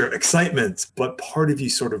danger, excitement, but part of you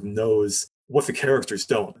sort of knows what the characters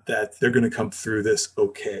don't, that they're going to come through this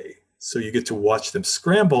okay. So you get to watch them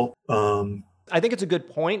scramble. I think it's a good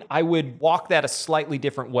point. I would walk that a slightly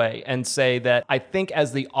different way and say that I think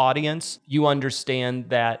as the audience, you understand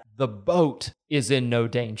that the boat is in no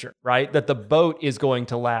danger, right? That the boat is going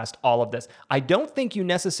to last all of this. I don't think you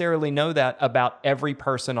necessarily know that about every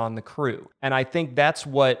person on the crew. And I think that's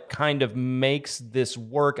what kind of makes this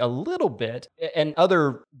work a little bit, and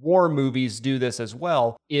other war movies do this as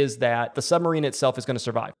well, is that the submarine itself is going to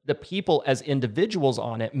survive. The people as individuals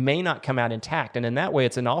on it may not come out intact. And in that way,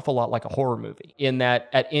 it's an awful lot like a horror movie, in that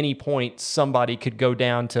at any point, somebody could go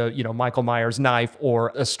down to, Michael Myers' knife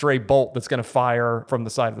or a stray bolt that's going to fire from the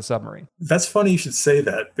side of the submarine. That's funny you should say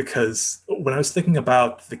that, because when I was thinking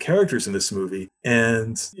about the characters in this movie,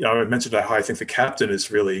 and I mentioned how I think the captain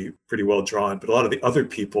is really pretty well drawn, but a lot of the other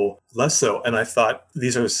people less so. And I thought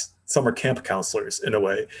these are summer camp counselors in a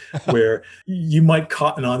way, where you might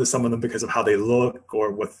cotton on to some of them because of how they look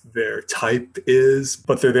or what their type is,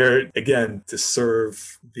 but they're there, again, to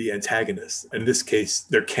serve the antagonist. In this case,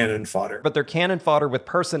 they're cannon fodder. But they're cannon fodder with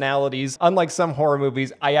personalities. Unlike some horror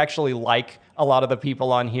movies, I actually like a lot of the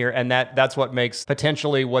people on here, and that's what makes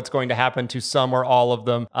potentially what's going to happen to some or all of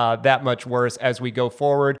them that much worse as we go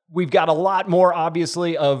forward. We've got a lot more,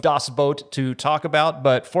 obviously, of Das Boot to talk about,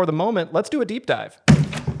 but for the moment, let's do a deep dive.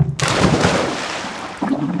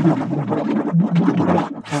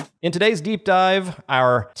 In today's deep dive,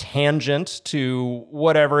 our tangent to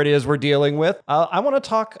whatever it is we're dealing with, I want to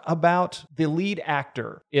talk about the lead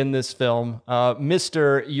actor in this film,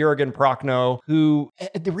 Mr. Jürgen Prochnow, who,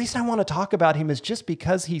 the reason I want to talk about him is just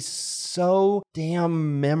because he's so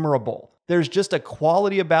damn memorable. There's just a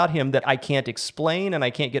quality about him that I can't explain, and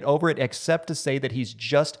I can't get over it except to say that he's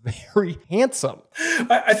just very handsome.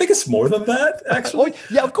 I think it's more than that, actually.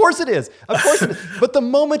 Yeah, of course it is. Of course it is. But the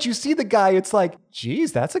moment you see the guy, it's like,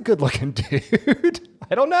 geez, that's a good looking dude.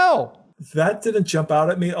 I don't know. That didn't jump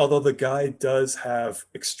out at me, although the guy does have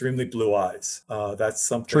extremely blue eyes. That's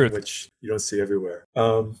something which you don't see everywhere.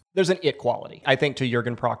 There's an it quality, I think, to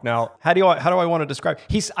Jürgen Prochnow. How do I want to describe?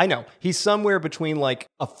 He's somewhere between like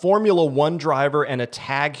a Formula One driver and a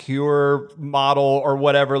Tag Heuer model or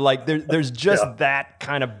whatever. Like there's just that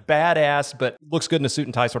kind of badass, but looks good in a suit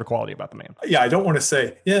and tie sort of quality about the man. Yeah, I don't want to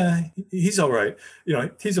say, he's all right.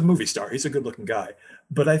 He's a movie star. He's a good looking guy.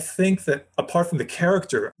 But I think that apart from the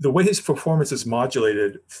character, the way his performance is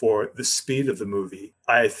modulated for the speed of the movie,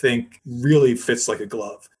 I think really fits like a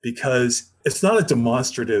glove, because it's not a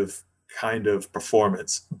demonstrative kind of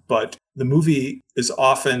performance, but the movie is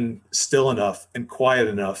often still enough and quiet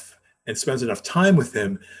enough and spends enough time with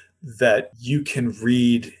him that you can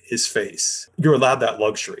read his face. You're allowed that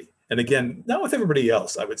luxury. And again, not with everybody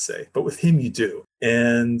else, I would say, but with him, you do.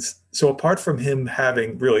 And so apart from him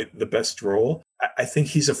having really the best role, I think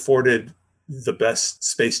he's afforded the best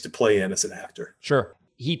space to play in as an actor. Sure.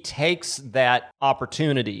 He takes that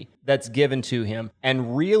opportunity that's given to him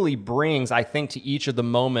and really brings, I think, to each of the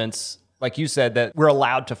moments, like you said, that we're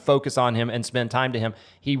allowed to focus on him and spend time to him.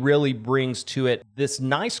 He really brings to it this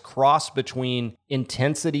nice cross between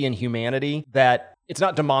intensity and humanity that it's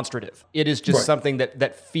not demonstrative. It is just something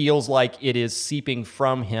that feels like it is seeping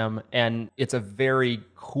from him, and it's a very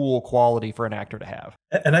cool quality for an actor to have.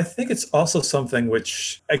 And I think it's also something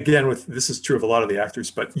which, again, this is true of a lot of the actors,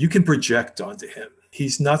 but you can project onto him.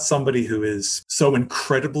 He's not somebody who is so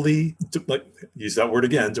incredibly, use that word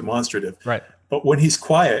again, demonstrative. Right. But when he's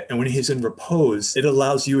quiet and when he's in repose, it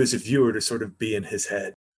allows you as a viewer to sort of be in his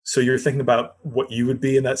head. So you're thinking about what you would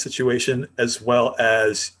be in that situation, as well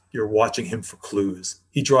as you're watching him for clues.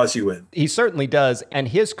 He draws you in. He certainly does. And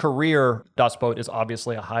his career, Das Boot is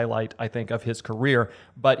obviously a highlight, I think, of his career,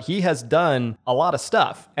 but he has done a lot of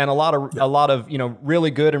stuff and a lot of,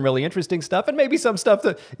 really good and really interesting stuff, and maybe some stuff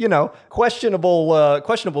that,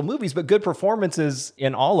 questionable movies, but good performances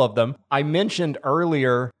in all of them. I mentioned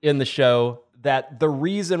earlier in the show that the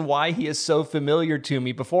reason why he is so familiar to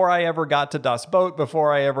me, before I ever got to Das Boot,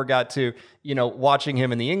 before I ever got to, watching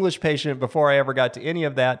him in The English Patient, before I ever got to any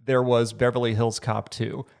of that, there was Beverly Hills Cop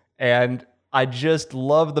 2. And I just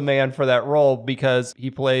love the man for that role, because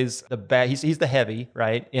he plays he's the heavy,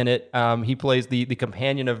 right, in it. He plays the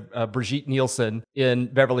companion of Brigitte Nielsen in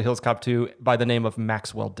Beverly Hills Cop 2 by the name of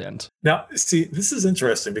Maxwell Dent. Now, see, this is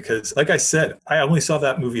interesting because, like I said, I only saw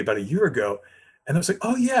that movie about a year ago. And I was like,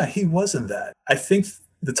 oh, yeah, he was in that. I think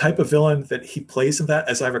the type of villain that he plays in that,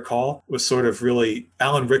 as I recall, was sort of really,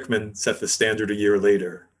 Alan Rickman set the standard a year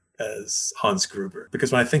later as Hans Gruber.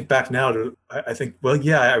 Because when I think back now I think, well,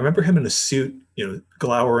 yeah, I remember him in a suit,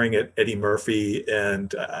 glowering at Eddie Murphy.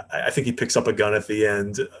 And I think he picks up a gun at the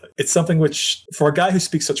end. It's something which, for a guy who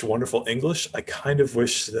speaks such wonderful English, I kind of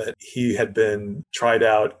wish that he had been tried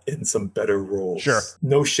out in some better roles. Sure.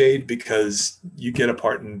 No shade, because you get a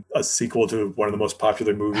part in a sequel to one of the most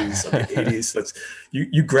popular movies of the 80s.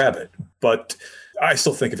 You grab it. But I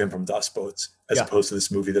still think of him from Das Boot as opposed to this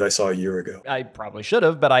movie that I saw a year ago. I probably should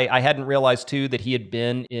have, but I hadn't realized, too, that he had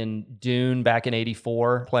been in Dune back in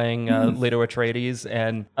 '84 playing Leto Atreides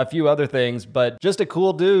and a few other things. But just a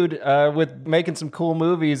cool dude with making some cool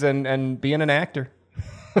movies and being an actor.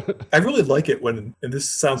 I really like it when, and this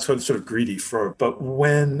sounds sort of greedy, but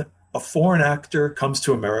when a foreign actor comes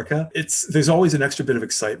to America, there's always an extra bit of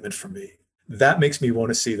excitement for me. That makes me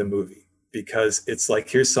want to see the movie. Because it's like,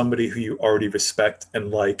 here's somebody who you already respect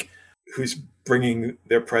and like, who's bringing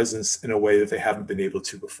their presence in a way that they haven't been able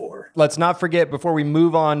to before. Let's not forget, before we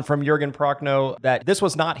move on from Jürgen Prochnow, that this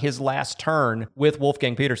was not his last turn with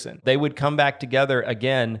Wolfgang Petersen. They would come back together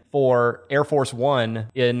again for Air Force One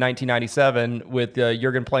in 1997 with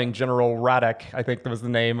Jürgen playing General Radek, I think that was the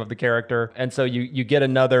name of the character. And so you get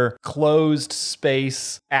another closed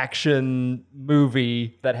space action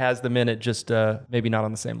movie that has them in it, just maybe not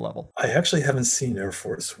on the same level. I actually haven't seen Air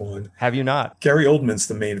Force One. Have you not? Gary Oldman's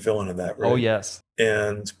the main villain in that, right? Oh, yes.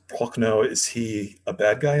 And Prochnow, is he a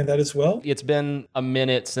bad guy in that as well? It's been a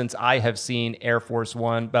minute since I have seen Air Force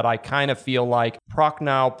One, but I kind of feel like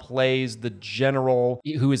Prochnow plays the general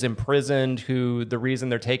who is imprisoned, who the reason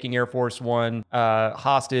they're taking Air Force One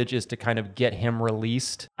hostage is to kind of get him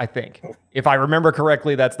released, I think. Oh. If I remember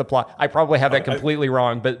correctly, that's the plot. I probably have that completely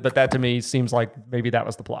wrong, but that to me seems like maybe that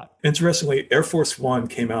was the plot. Interestingly, Air Force One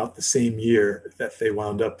came out the same year that they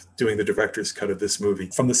wound up doing the director's cut of this movie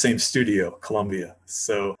from the same studio, Columbia.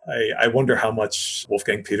 So I wonder how much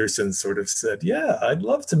Wolfgang Petersen sort of said, yeah, I'd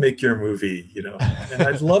love to make your movie, and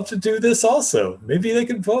I'd love to do this also. Maybe they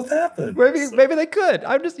could both happen. Maybe they could.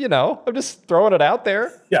 I'm just throwing it out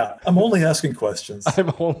there. Yeah, I'm only asking questions.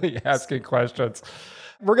 I'm only asking questions.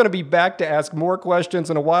 We're going to be back to ask more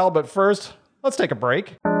questions in a while, but first, let's take a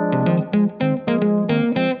break.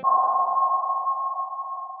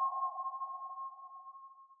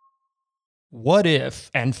 What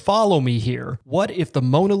if, and follow me here, what if the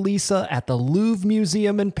Mona Lisa at the Louvre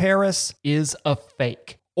Museum in Paris is a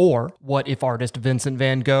fake? Or what if artist Vincent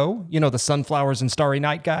van Gogh, you know, the Sunflowers and Starry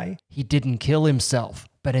Night guy, he didn't kill himself,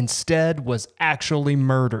 but instead was actually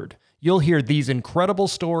murdered? You'll hear these incredible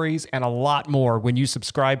stories and a lot more when you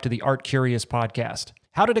subscribe to the Art Curious podcast.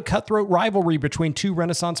 How did a cutthroat rivalry between two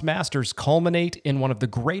Renaissance masters culminate in one of the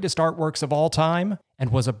greatest artworks of all time?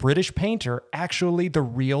 And was a British painter actually the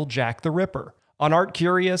real Jack the Ripper? On Art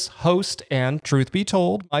Curious, host and, truth be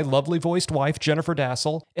told, my lovely voiced wife, Jennifer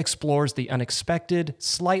Dassel, explores the unexpected,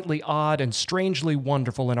 slightly odd, and strangely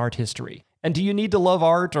wonderful in art history. And do you need to love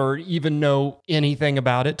art or even know anything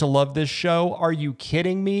about it to love this show? Are you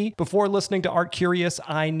kidding me? Before listening to Art Curious,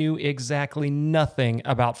 I knew exactly nothing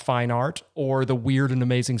about fine art or the weird and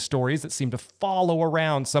amazing stories that seem to follow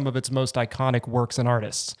around some of its most iconic works and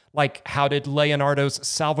artists. Like, how did Leonardo's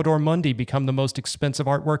Salvator Mundi become the most expensive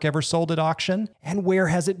artwork ever sold at auction? And where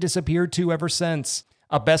has it disappeared to ever since?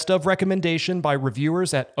 A best of recommendation by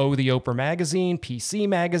reviewers at Oh the Oprah Magazine, PC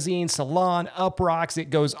Magazine, Salon, Uprocks, it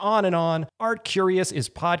goes on and on. Art Curious is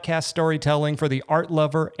podcast storytelling for the art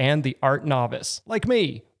lover and the art novice, like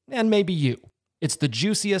me, and maybe you. It's the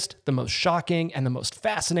juiciest, the most shocking, and the most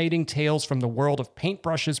fascinating tales from the world of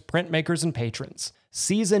paintbrushes, printmakers, and patrons.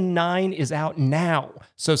 Season 9 is out now,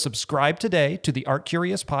 so subscribe today to the Art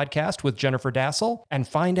Curious podcast with Jennifer Dassel and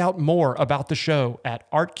find out more about the show at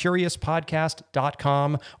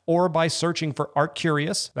artcuriouspodcast.com or by searching for Art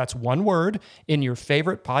Curious, that's one word, in your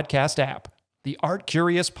favorite podcast app. The Art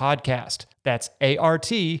Curious Podcast. That's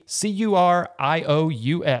ARTCURIOUS.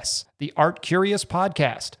 The Art Curious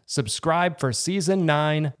Podcast. Subscribe for Season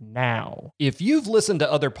 9 now. If you've listened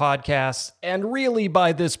to other podcasts, and really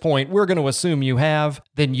by this point we're going to assume you have,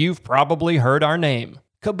 then you've probably heard our name.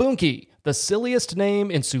 Kabunki, the silliest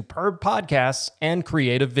name in superb podcasts and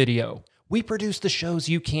creative video. We produce the shows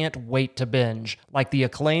you can't wait to binge, like the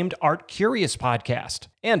acclaimed Art Curious podcast.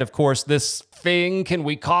 And of course, this thing, can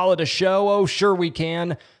we call it a show? Oh, sure we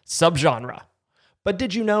can. Subgenre. But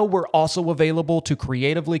did you know we're also available to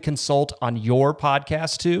creatively consult on your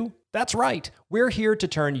podcast too? That's right. We're here to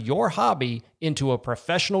turn your hobby into a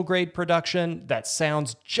professional-grade production that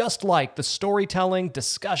sounds just like the storytelling,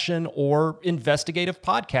 discussion, or investigative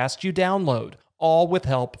podcast you download, all with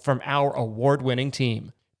help from our award-winning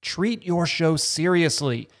team. Treat your show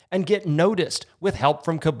seriously and get noticed with help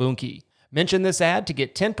from Kabunki. Mention this ad to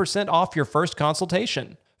get 10% off your first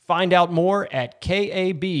consultation. Find out more at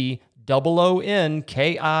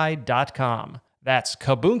KABOONKI.com. That's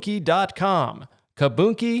kabunki.com.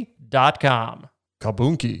 Kabunki.com.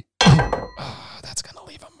 Kabunki. Oh, that's going to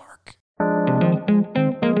leave a mark.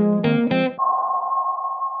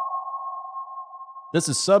 This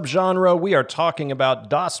is Subgenre. We are talking about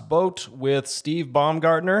Das Boot with Steve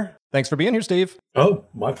Baumgartner. Thanks for being here, Steve. Oh,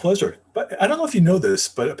 my pleasure. But I don't know if you know this,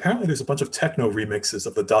 but apparently there's a bunch of techno remixes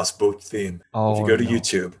of the Das Boot theme. Oh, if you go to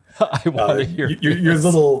YouTube. I want to hear your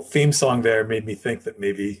little theme song there made me think that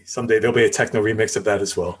maybe someday there'll be a techno remix of that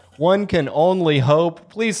as well. One can only hope.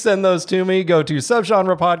 Please send those to me. Go to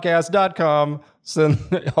subgenrepodcast.com. Send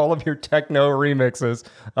all of your techno remixes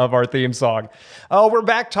of our theme song. We're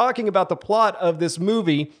back talking about the plot of this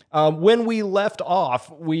movie. When we left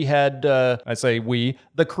off, we had,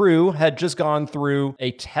 the crew had just gone through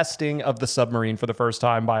a testing of the submarine for the first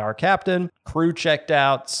time by our captain. Crew checked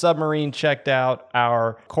out, submarine checked out,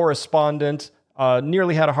 our correspondent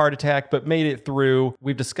nearly had a heart attack, but made it through.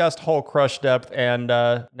 We've discussed hull crush depth, and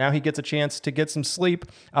now he gets a chance to get some sleep.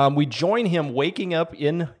 We join him waking up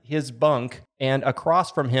in his bunk, and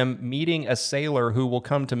across from him, meeting a sailor who will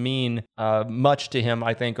come to mean much to him,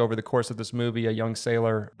 I think, over the course of this movie, a young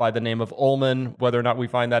sailor by the name of Ullman. Whether or not we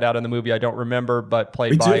find that out in the movie, I don't remember, but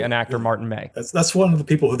played by an actor, Martin May. That's one of the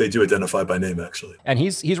people who they do identify by name, actually. And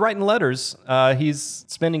he's writing letters. He's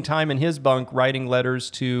spending time in his bunk writing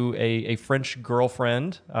letters to a French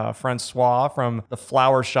girlfriend, Francois, from the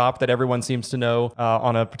flower shop that everyone seems to know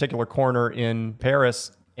on a particular corner in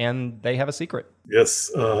Paris. And they have a secret. Yes,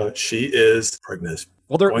 she is pregnant.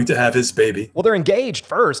 Well, they're going to have his baby. Well, they're engaged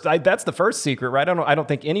first. That's the first secret, right? I don't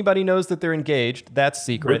think anybody knows that they're engaged. That's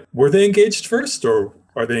secret. Were they engaged first, or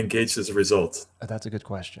are they engaged as a result? That's a good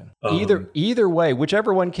question. Either way,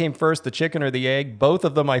 whichever one came first, the chicken or the egg, both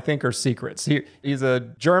of them, I think, are secrets. He's a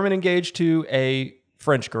German engaged to a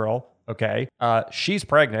French girl. Okay, she's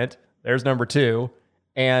pregnant. There's number two.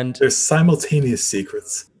 And there's simultaneous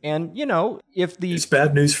secrets. And, you know, it's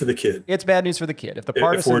bad news for the kid. It's bad news for the kid. If the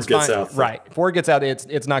partisans gets out. Right. If word gets out,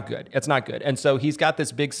 it's not good. It's not good. And so he's got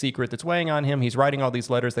this big secret that's weighing on him. He's writing all these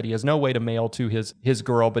letters that he has no way to mail to his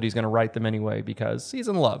girl, but he's going to write them anyway because he's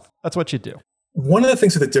in love. That's what you do. One of the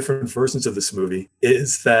things with the different versions of this movie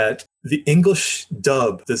is that the English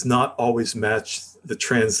dub does not always match the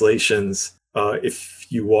translations if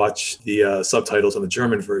you watch the subtitles on the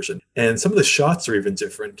German version. And some of the shots are even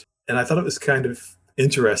different. And I thought it was kind of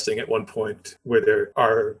interesting at one point where there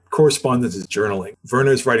are correspondence is journaling.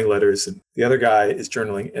 Werner's writing letters and the other guy is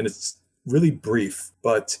journaling, and it's really brief.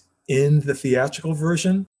 But in the theatrical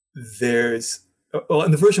version, in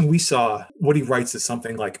the version we saw, what he writes is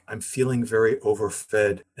something like, I'm feeling very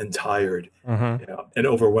overfed and tired and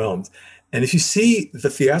overwhelmed. And if you see the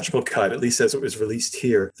theatrical cut, at least as it was released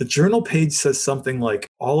here, the journal page says something like,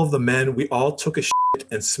 all of the men, we all took a shit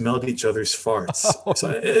and smelled each other's farts. So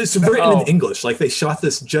it's written in English. Like they shot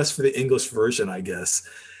this just for the English version, I guess.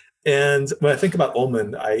 And when I think about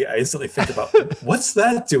Ullman, I instantly think about what's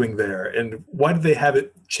that doing there? And why did they have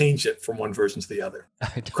it change it from one version to the other?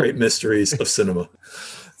 Great mysteries of cinema.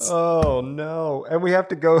 Oh no. And we have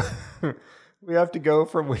to go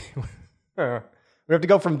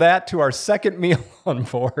from that to our second meal on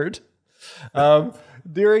board.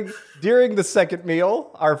 During the second meal,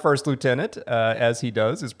 our first lieutenant, as he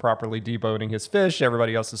does, is properly deboning his fish.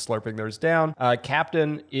 Everybody else is slurping theirs down.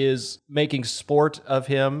 Captain is making sport of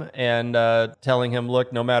him and telling him,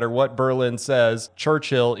 look, no matter what Berlin says,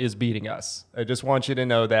 Churchill is beating us. I just want you to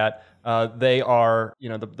know that. They are,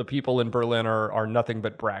 the people in Berlin are nothing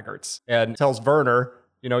but braggarts. And tells Werner,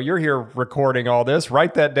 you're here recording all this.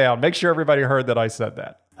 Write that down. Make sure everybody heard that I said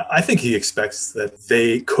that. I think he expects that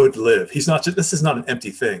they could live. This is not an empty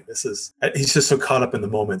thing. He's just so caught up in the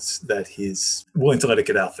moments that he's willing to let it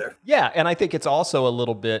get out there. Yeah. And I think it's also a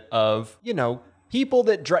little bit of, people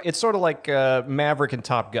that drive, it's sort of like Maverick and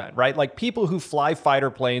Top Gun, right? Like people who fly fighter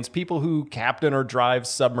planes, people who captain or drive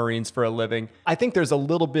submarines for a living. I think there's a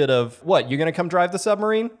little bit of, what, you're going to come drive the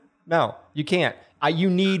submarine? No, you can't. You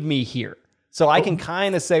need me here. So I can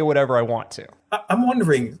kind of say whatever I want to. I'm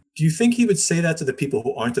wondering, do you think he would say that to the people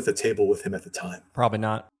who aren't at the table with him at the time? Probably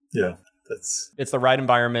not. Yeah. It's the right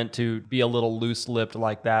environment to be a little loose-lipped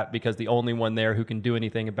like that because the only one there who can do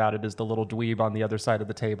anything about it is the little dweeb on the other side of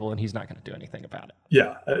the table, and he's not going to do anything about it.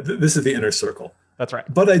 Yeah, this is the inner circle. That's right.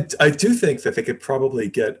 But I do think that they could probably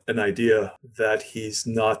get an idea that he's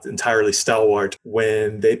not entirely stalwart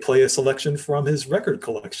when they play a selection from his record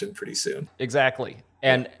collection pretty soon. Exactly.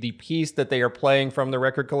 And the piece that they are playing from the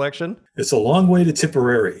record collection? It's A Long Way to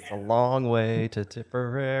Tipperary. A Long Way to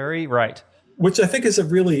Tipperary, right. Which I think is a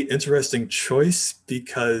really interesting choice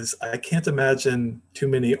because I can't imagine too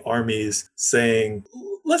many armies saying,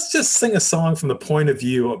 let's just sing a song from the point of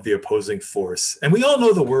view of the opposing force. And we all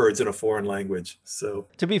know the words in a foreign language. So,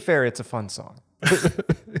 to be fair, it's a fun song.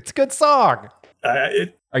 It's a good song.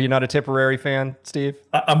 Are you not a Tipperary fan, Steve?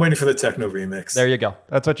 I'm waiting for the techno remix. There you go.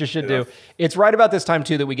 That's what you should do. It's right about this time,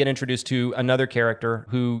 too, that we get introduced to another character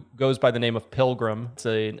who goes by the name of Pilgrim. It's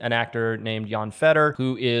an actor named Jan Fedder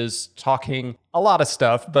who is talking a lot of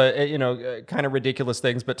stuff, but, kind of ridiculous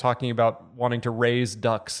things, but talking about wanting to raise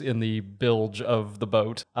ducks in the bilge of the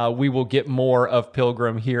boat. We will get more of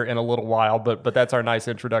Pilgrim here in a little while, but that's our nice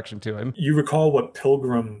introduction to him. You recall what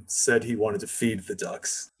Pilgrim said he wanted to feed the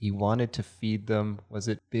ducks? He wanted to feed them, was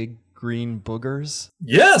it big green boogers?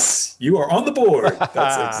 Yes, you are on the board.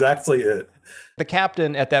 That's exactly it. The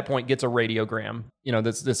captain at that point gets a radiogram.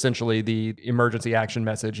 That's essentially the emergency action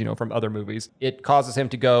message, from other movies. It causes him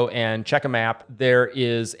to go and check a map. There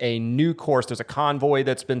is a new course. There's a convoy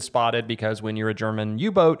that's been spotted because when you're a German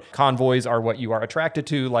U-boat, convoys are what you are attracted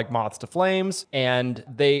to, like moths to flames. And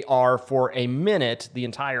they are, for a minute, the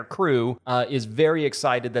entire crew is very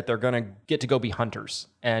excited that they're going to get to go be hunters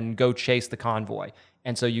and go chase the convoy.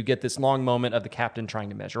 And so you get this long moment of the captain trying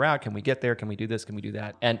to measure out, can we get there? Can we do this? Can we do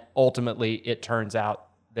that? And ultimately, it turns out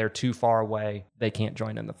they're too far away. They can't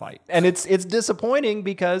join in the fight. And it's disappointing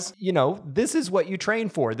because, this is what you train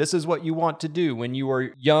for. This is what you want to do. When you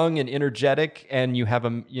are young and energetic and you have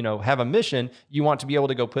a mission, you want to be able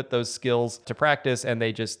to go put those skills to practice, and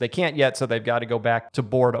they can't yet, so they've got to go back to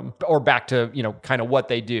boredom or back to, kind of what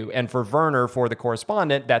they do. And for Werner, for the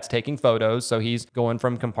correspondent, that's taking photos. So he's going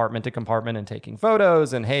from compartment to compartment and taking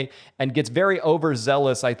photos and gets very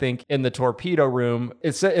overzealous, I think, in the torpedo room.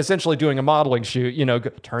 It's essentially doing a modeling shoot,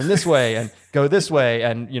 turn this way and go this way,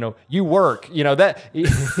 and you work, that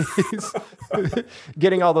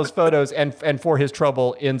getting all those photos, and for his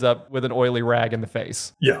trouble ends up with an oily rag in the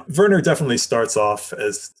face. Yeah, Werner definitely starts off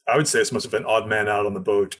as, I would say, as much of an odd man out on the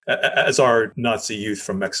boat as our Nazi youth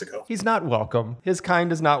from Mexico. He's not welcome. His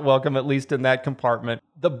kind is not welcome, at least in that compartment.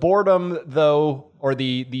 The boredom, though, or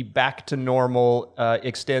the back to normal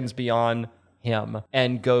extends beyond him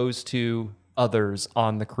and goes to others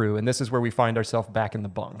on the crew. And this is where we find ourselves back in the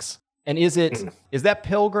bunks. And is that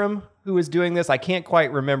Pilgrim who is doing this? I can't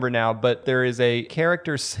quite remember now, but there is a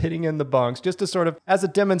character sitting in the bunks just to sort of, as a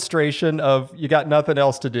demonstration of you got nothing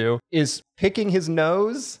else to do, is picking his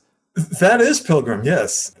nose. That is Pilgrim,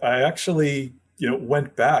 yes. I actually,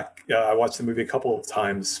 went back. I watched the movie a couple of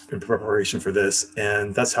times in preparation for this,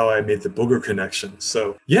 and that's how I made the booger connection.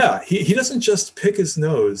 So yeah, he doesn't just pick his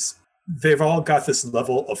nose. They've all got this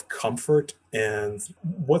level of comfort, and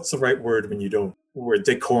what's the right word when you don't, where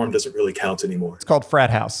decorum doesn't really count anymore? It's called frat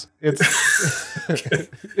house. It's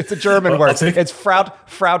it's a German word. It's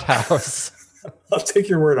Frauthaus. I'll take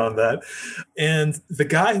your word on that. And the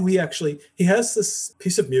guy who he has this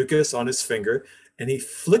piece of mucus on his finger, and he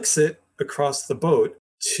flicks it across the boat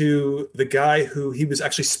to the guy who he was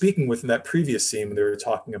actually speaking with in that previous scene when they were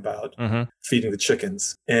talking about feeding the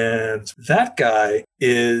chickens. And that guy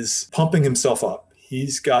is pumping himself up.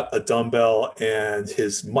 He's got a dumbbell and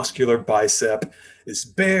his muscular bicep is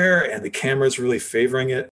bare and the camera's really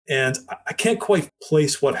favoring it. And I can't quite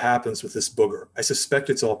place what happens with this booger. I suspect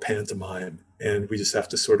it's all pantomime, and we just have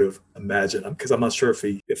to sort of imagine, because I'm not sure if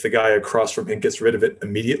the guy across from him gets rid of it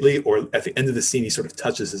immediately, or at the end of the scene, he sort of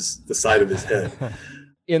touches the side of his head.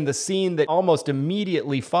 In the scene that almost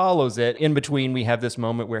immediately follows it, in between, we have this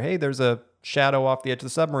moment where, hey, there's a shadow off the edge of the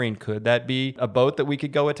submarine. Could that be a boat that we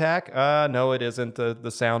could go attack? No, it isn't.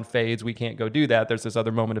 The sound fades. We can't go do that. There's this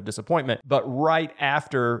other moment of disappointment. But right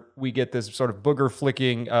after we get this sort of booger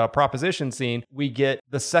flicking proposition scene, we get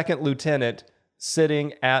the second lieutenant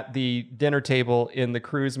sitting at the dinner table in the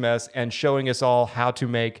crew's mess and showing us all how to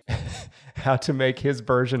make his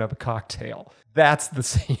version of a cocktail. That's the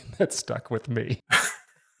scene that stuck with me.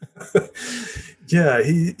 Yeah,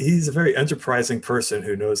 he's a very enterprising person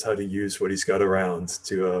who knows how to use what he's got around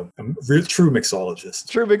to a real true mixologist.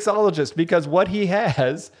 True mixologist, because what he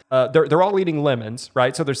has, they're all eating lemons,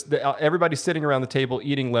 right? So everybody's sitting around the table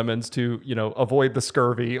eating lemons to, avoid the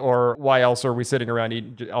scurvy, or why else are we sitting around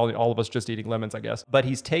eating, all of us just eating lemons, I guess. But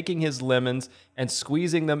he's taking his lemons and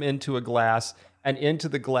squeezing them into a glass, and into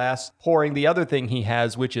the glass pouring the other thing he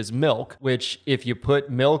has, which is milk, which if you put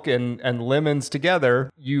milk and lemons together,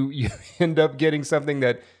 you end up getting something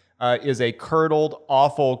that is a curdled,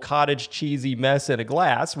 awful, cottage cheesy mess in a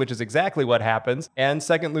glass, which is exactly what happens. And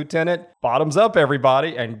Second Lieutenant bottoms up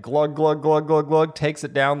everybody and glug, glug, glug, glug, glug, takes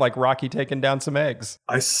it down like Rocky taking down some eggs.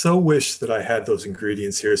 I so wish that I had those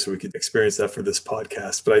ingredients here so we could experience that for this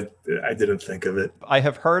podcast, but I didn't think of it. I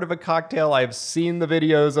have heard of a cocktail. I've seen the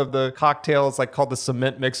videos of the cocktails, like called the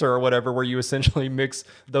cement mixer or whatever, where you essentially mix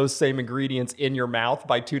those same ingredients in your mouth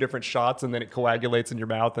by 2 different shots, and then it coagulates in your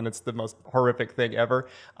mouth, and it's the most horrific thing ever.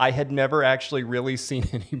 I had never actually really seen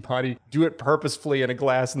anybody do it purposefully in a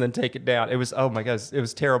glass and then take it down. It was, oh my gosh, it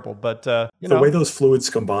was terrible. But, the way those fluids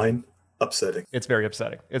combine, upsetting. It's very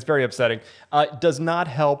upsetting. It's very upsetting. Does not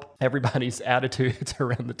help everybody's attitudes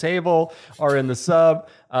around the table or in the sub.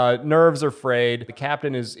 Nerves are frayed. The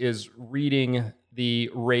captain is reading the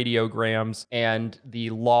radiograms and the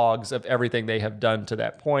logs of everything they have done to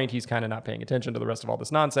that point. He's kind of not paying attention to the rest of all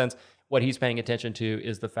this nonsense. What he's paying attention to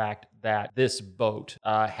is the fact that this boat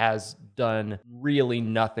has done really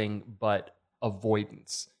nothing but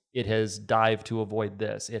avoidance. It has dived to avoid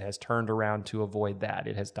this. It has turned around to avoid that.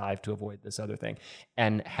 It has dived to avoid this other thing,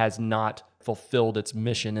 and has not fulfilled its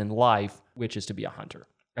mission in life, which is to be a hunter.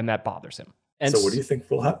 And that bothers him. And so what do you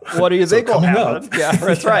think will happen? What do you think will happen? Yeah,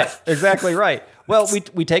 that's right. Exactly right. Well,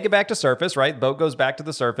 we take it back to surface, right? Boat goes back to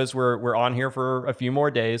the surface. We're on here for a few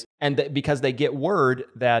more days. And because they get word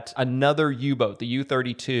that another U-boat, the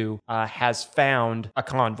U-32, has found a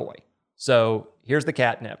convoy. So here's the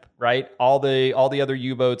catnip, right? All the other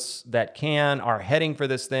U-boats that are heading for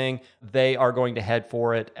this thing. They are going to head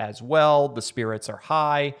for it as well. The spirits are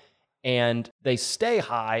high. And they stay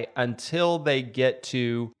high until they get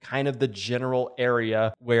to kind of the general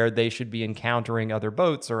area where they should be encountering other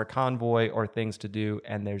boats or a convoy or things to do,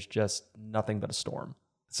 and there's just nothing but a storm.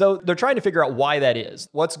 So they're trying to figure out why that is.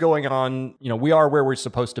 What's going on? We are where we're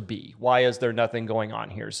supposed to be. Why is there nothing going on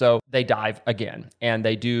here? So they dive again, and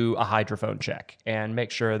they do a hydrophone check and make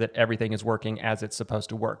sure that everything is working as it's supposed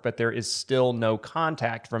to work. But there is still no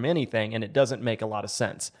contact from anything, and it doesn't make a lot of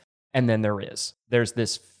sense. And then there's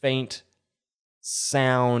this faint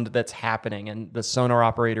sound that's happening, and the sonar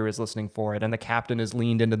operator is listening for it, and the captain is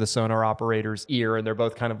leaned into the sonar operator's ear, and they're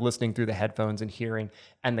both kind of listening through the headphones and hearing,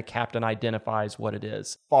 and the captain identifies what it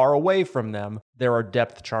is. Far away from them, there are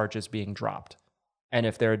depth charges being dropped. And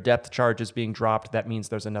if there are depth charges being dropped, that means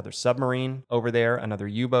there's another submarine over there, another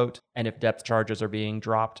U-boat. And if depth charges are being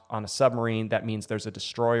dropped on a submarine, that means there's a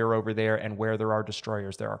destroyer over there. And where there are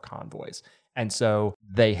destroyers, there are convoys. And so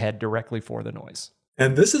they head directly for the noise.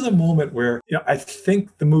 And this is a moment where, I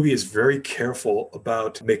think the movie is very careful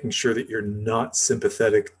about making sure that you're not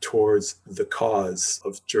sympathetic towards the cause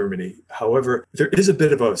of Germany. However, there is a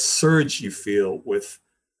bit of a surge you feel with,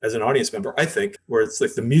 as an audience member, I think, where it's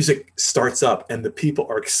like the music starts up and the people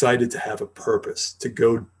are excited to have a purpose, to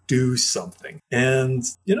go do something. And,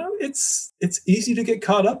 it's easy to get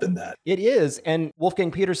caught up in that. It is. And Wolfgang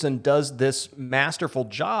Petersen does this masterful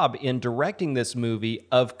job in directing this movie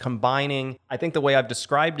of combining, I think the way I've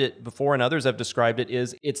described it before and others have described it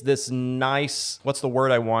is it's this nice, what's the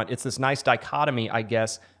word I want? It's this nice dichotomy, I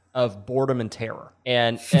guess, of boredom and terror.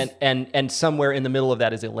 And somewhere in the middle of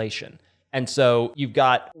that is elation. And so you've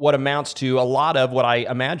got what amounts to a lot of what I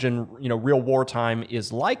imagine, real wartime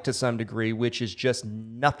is like to some degree, which is just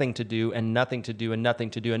nothing to do and nothing to do and nothing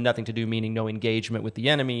to do and nothing to do, meaning no engagement with the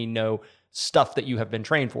enemy, no stuff that you have been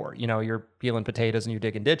trained for. You're peeling potatoes and you're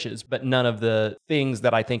digging ditches, but none of the things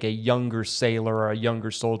that I think a younger sailor or a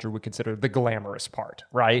younger soldier would consider the glamorous part,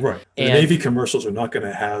 right? Right. The Navy commercials are not going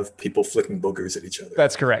to have people flicking boogers at each other.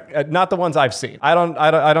 That's correct. Not the ones I've seen. I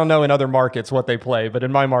don't know in other markets what they play, but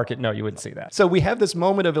in my market, no, you wouldn't see that. So we have this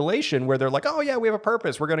moment of elation where they're like, oh yeah, we have a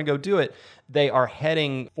purpose. We're going to go do it. They are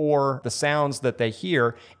heading for the sounds that they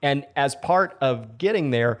hear. And as part of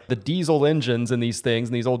getting there, the diesel engines in these things,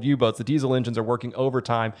 in these old U-boats, the diesel engines are working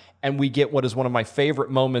overtime, and we get what is one of my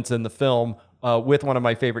favorite moments in the film with one of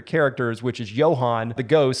my favorite characters, which is Johann, the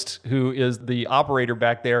ghost, who is the operator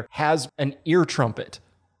back there, has an ear trumpet,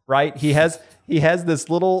 right? He has this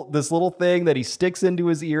little thing that he sticks into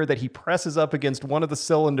his ear that he presses up against one of the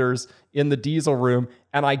cylinders in the diesel room,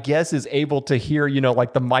 and I guess is able to hear,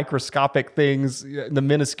 like the microscopic things, the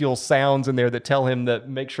minuscule sounds in there that tell him that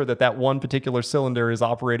make sure that one particular cylinder is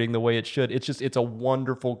operating the way it should. It's a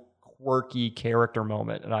wonderful, quirky character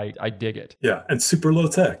moment, and I dig it. Yeah, and super low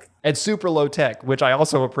tech. And super low tech, which I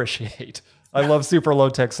also appreciate. I love super low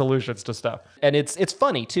tech solutions to stuff. And it's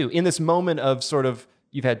funny too. In this moment of sort of,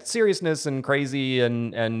 you've had seriousness and crazy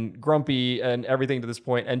and grumpy and everything to this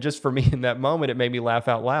point, and just for me in that moment, it made me laugh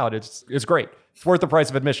out loud. It's great. It's worth the price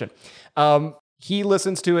of admission. He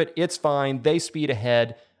listens to it. It's fine. They speed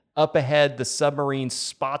ahead. Up ahead, the submarine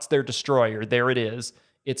spots their destroyer. There it is.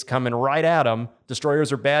 It's coming right at them.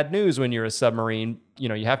 Destroyers are bad news when you're a submarine.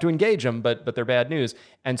 You have to engage them, but they're bad news.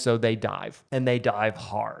 And so they dive, and they dive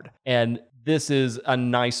hard. And this is a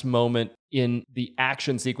nice moment in the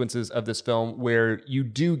action sequences of this film where you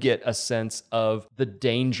do get a sense of the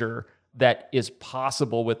danger that is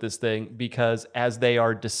possible with this thing, because as they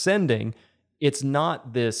are descending, it's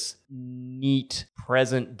not this neat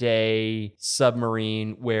present day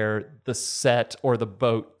submarine where the set or the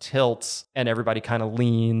boat tilts and everybody kind of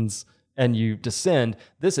leans and you descend.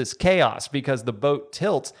 This is chaos because the boat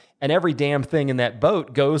tilts and every damn thing in that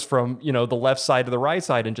boat goes from, the left side to the right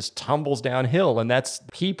side and just tumbles downhill. And that's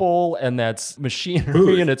people and that's machinery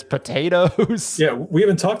Food. And it's potatoes. Yeah, we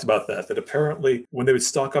haven't talked about that apparently when they would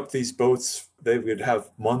stock up these boats, they would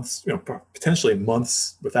have months, potentially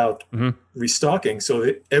months without restocking. So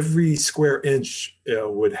that every square inch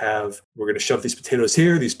would have, we're going to shove these potatoes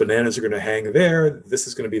here, these bananas are going to hang there, this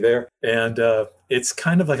is going to be there. And it's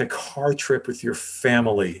kind of like a car trip with your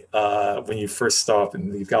family when you first stop,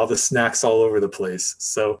 and you've got all the snacks all over the place.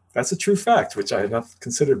 So that's a true fact, which I had not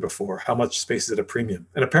considered before. How much space is at a premium?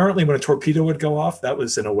 And apparently when a torpedo would go off, that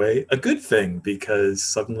was in a way a good thing because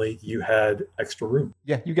suddenly you had extra room.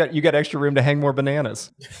 Yeah, you got extra room to hang more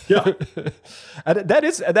bananas. Yeah.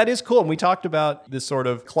 That is cool. And we talked about this sort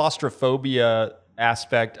of claustrophobia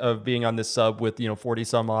aspect of being on this sub with 40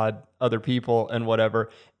 some odd other people and whatever.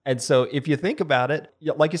 And so if you think about it,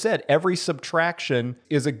 like you said, every subtraction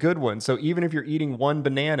is a good one. So even if you're eating one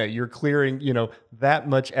banana, you're clearing, that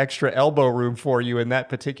much extra elbow room for you in that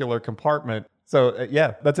particular compartment. So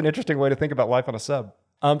yeah, that's an interesting way to think about life on a sub.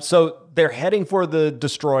 So they're heading for the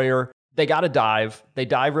destroyer. They got to dive. They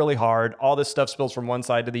dive really hard. All this stuff spills from one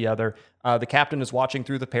side to the other. The captain is watching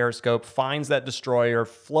through the periscope, finds that destroyer,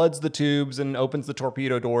 floods the tubes and opens the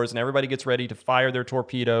torpedo doors, and everybody gets ready to fire their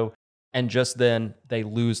torpedo. And just then they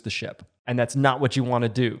lose the ship. And that's not what you want to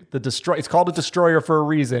do. It's called a destroyer for a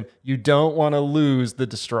reason. You don't want to lose the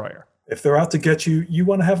destroyer. If they're out to get you, you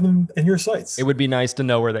want to have them in your sights. It would be nice to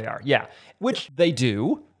know where they are. Yeah, which they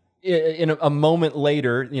do. in a moment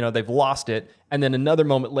later, they've lost it. And then another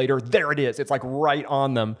moment later, there it is. It's like right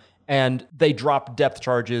on them. And they drop depth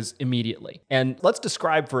charges immediately. And let's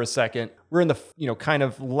describe for a second. We're in the kind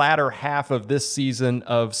of latter half of this season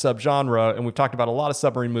of Subgenre, and we've talked about a lot of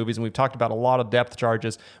submarine movies, and we've talked about a lot of depth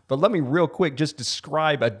charges. But let me real quick just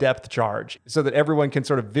describe a depth charge so that everyone can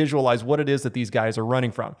sort of visualize what it is that these guys are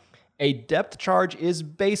running from. A depth charge is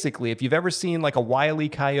basically, if you've ever seen like a Wile E.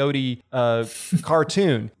 Coyote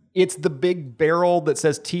cartoon, it's the big barrel that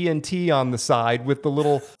says TNT on the side with the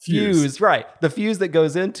little fuse, right? The fuse that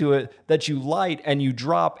goes into it that you light and you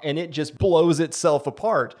drop, and it just blows itself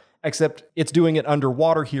apart. Except it's doing it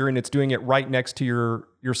underwater here, and it's doing it right next to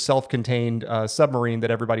your self-contained submarine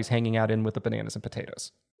that everybody's hanging out in with the bananas and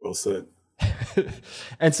potatoes. Well said.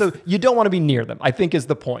 And so you don't want to be near them, I think is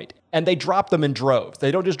the point. And they drop them in droves. They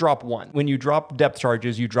don't just drop one. When you drop depth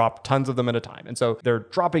charges, you drop tons of them at a time. And so they're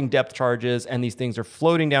dropping depth charges, and these things are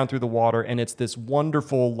floating down through the water, and it's this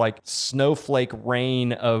wonderful like snowflake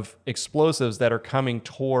rain of explosives that are coming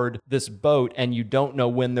toward this boat, and you don't know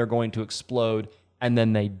when they're going to explode, and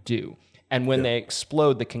then they do. And when they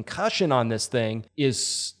explode, the concussion on this thing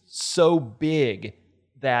is so big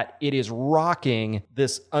that it is rocking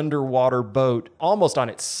this underwater boat almost on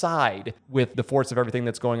its side with the force of everything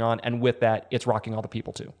that's going on. And with that, it's rocking all the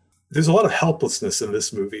people too. There's a lot of helplessness in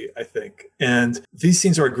this movie, I think. And these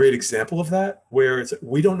scenes are a great example of that, where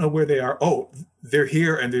we don't know where they are. Oh, they're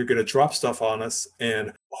here and they're going to drop stuff on us.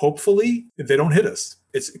 And hopefully they don't hit us.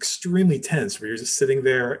 It's extremely tense where you're just sitting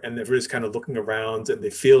there and everybody's kind of looking around and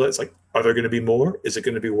they feel it. It's like, are there going to be more? Is it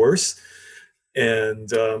going to be worse? And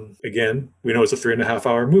again, we know it's a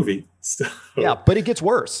 3.5-hour movie. So. Yeah, but it gets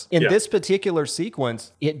worse. In this particular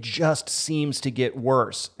sequence, it just seems to get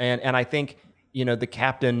worse. And I think, the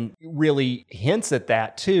captain really hints at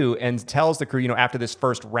that too and tells the crew, after this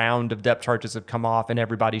first round of depth charges have come off and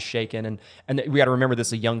everybody's shaken. And we got to remember this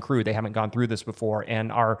is a young crew. They haven't gone through this before.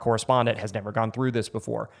 And our correspondent has never gone through this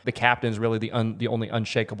before. The captain's really the only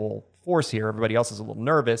unshakable force here. Everybody else is a little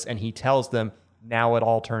nervous. And he tells them, now it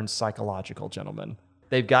all turns psychological, gentlemen.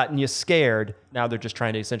 They've gotten you scared. Now they're just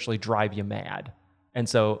trying to essentially drive you mad. And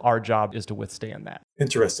so our job is to withstand that.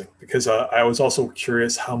 Interesting, because I was also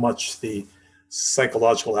curious how much the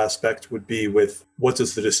psychological aspect would be with what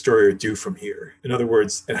does the destroyer do from here? In other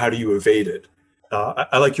words, and how do you evade it?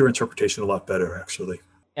 I like your interpretation a lot better, actually.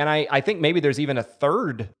 And I think maybe there's even a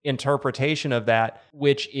third interpretation of that,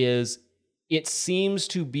 which is it seems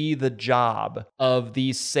to be the job of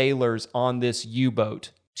these sailors on this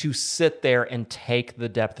U-boat to sit there and take the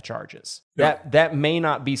depth charges. Yeah. That may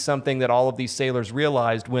not be something that all of these sailors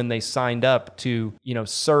realized when they signed up to,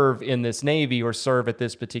 serve in this Navy or serve at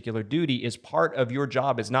this particular duty. Is part of your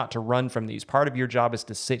job is not to run from these. Part of your job is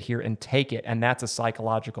to sit here and take it. And that's a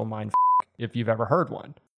psychological mind if you've ever heard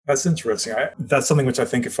one. That's interesting. That's something which I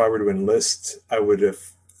think if I were to enlist, I would have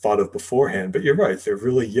thought of beforehand. But you're right. They're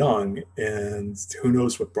really young, and who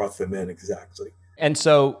knows what brought them in exactly. And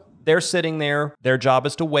so they're sitting there. Their job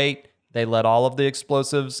is to wait. They let all of the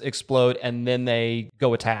explosives explode, and then they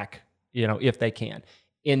go attack, if they can.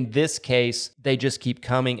 In this case, they just keep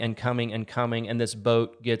coming and coming and coming, and this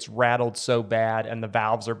boat gets rattled so bad, and the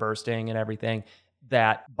valves are bursting and everything,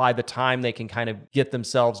 that by the time they can kind of get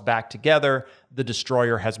themselves back together, the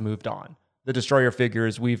destroyer has moved on. The destroyer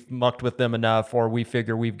figures we've mucked with them enough, or we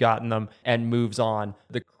figure we've gotten them, and moves on.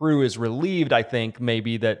 The crew is relieved, I think,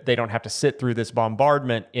 maybe that they don't have to sit through this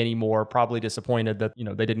bombardment anymore, probably disappointed that,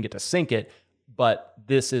 they didn't get to sink it. But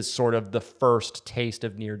this is sort of the first taste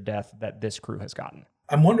of near death that this crew has gotten.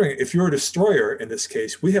 I'm wondering, if you're a destroyer in this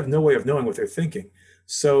case, we have no way of knowing what they're thinking.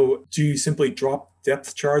 So do you simply drop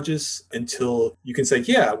depth charges until you can say,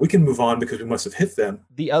 yeah, we can move on because we must have hit them?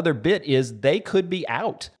 The other bit is they could be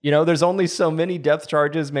out. There's only so many depth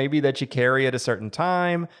charges maybe that you carry at a certain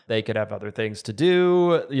time. They could have other things to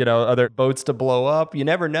do, other boats to blow up. You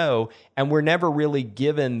never know. And we're never really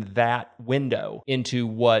given that window into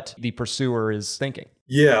what the pursuer is thinking.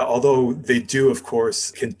 Yeah, although they do, of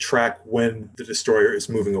course, can track when the destroyer is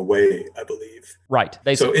moving away, I believe. Right.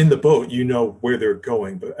 So in the boat, you know where they're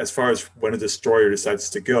going. But as far as when a destroyer decides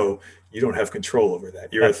to go, you don't have control over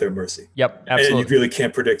that. You're at their mercy. Yep, absolutely. And you really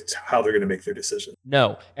can't predict how they're going to make their decision.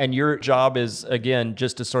 No. And your job is, again,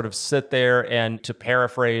 just to sort of sit there and, to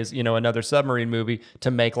paraphrase, another submarine movie,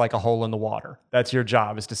 to make like a hole in the water. That's your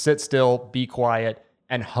job, is to sit still, be quiet,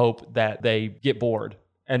 and hope that they get bored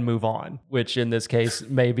and move on, which in this case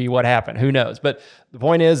may be what happened. Who knows? But the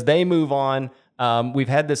point is, they move on. We've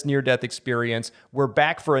had this near-death experience. We're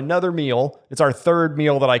back for another meal. It's our third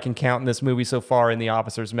meal that I can count in this movie so far in The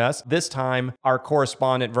Officer's Mess. This time, our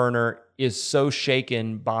correspondent, Werner, is so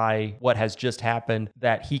shaken by what has just happened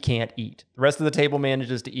that he can't eat. The rest of the table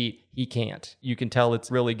manages to eat. He can't. You can tell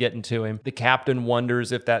it's really getting to him. The captain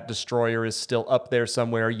wonders if that destroyer is still up there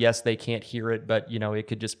somewhere. Yes, they can't hear it, but it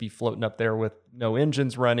could just be floating up there with no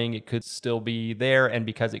engines running. It could still be there. And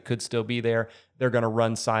because it could still be there, they're going to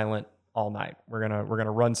run silent all night. We're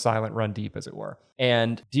gonna run silent, run deep, as it were.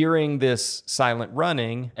 And during this silent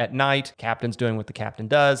running at night, captain's doing what the captain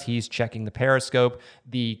does. He's checking the periscope.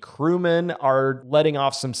 The crewmen are letting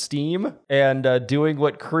off some steam and doing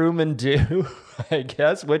what crewmen do, I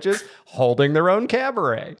guess, which is holding their own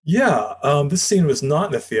cabaret. Yeah, this scene was not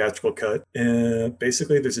in the theatrical cut.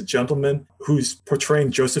 Basically, there's a gentleman who's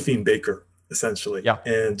portraying Josephine Baker, essentially,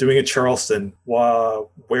 and doing a Charleston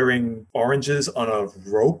while wearing oranges on a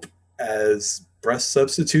rope as breast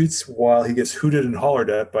substitutes while he gets hooted and hollered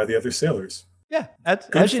at by the other sailors. Yeah, that's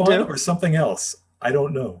good as you fun do. Or something else. I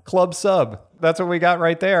don't know. Club sub. That's what we got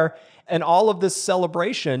right there. And all of this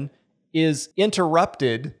celebration is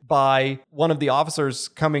interrupted by one of the officers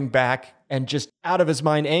coming back and just out of his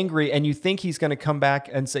mind angry. And you think he's going to come back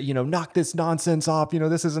and say, knock this nonsense off.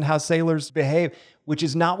 This isn't how sailors behave, which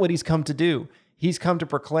is not what he's come to do. He's come to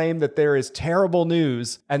proclaim that there is terrible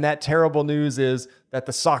news, and that terrible news is that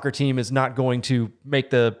the soccer team is not going to make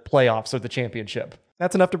the playoffs or the championship.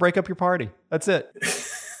 That's enough to break up your party. That's it.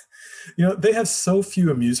 They have so few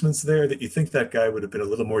amusements there that you think that guy would have been a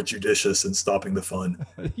little more judicious in stopping the fun.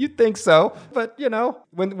 You'd think so. But,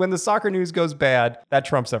 when the soccer news goes bad, that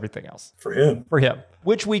trumps everything else. For him.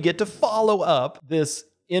 Which we get to follow up this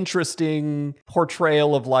interesting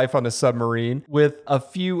portrayal of life on a submarine with a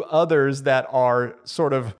few others that are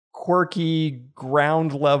sort of quirky,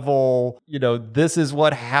 ground level, this is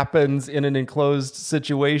what happens in an enclosed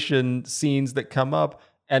situation scenes that come up,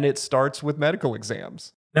 and it starts with medical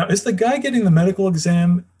exams. Now, is the guy getting the medical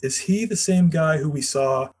exam, is he the same guy who we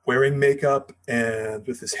saw wearing makeup and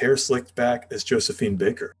with his hair slicked back as Josephine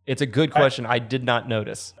Baker? It's a good question. I did not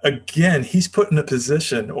notice. Again, he's put in a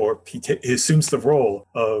position, or he assumes the role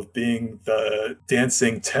of being the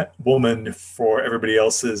dancing woman for everybody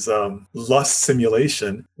else's lust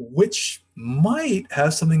simulation, which might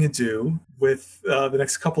have something to do with the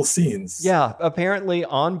next couple scenes. Yeah, apparently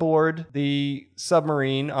on board the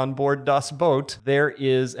submarine, on board Das Boot, there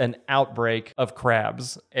is an outbreak of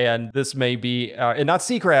crabs. And this may be, and not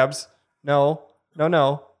sea crabs. No.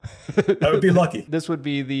 That would be lucky. This would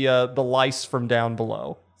be the lice from down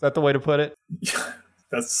below. Is that the way to put it?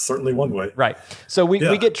 That's certainly one way. Right. So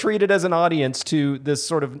we get treated as an audience to this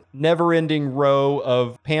sort of never-ending row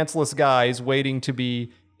of pantsless guys waiting to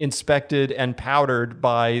be inspected and powdered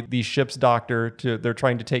by the ship's doctor. They're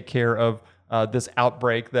trying to take care of this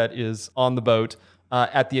outbreak that is on the boat.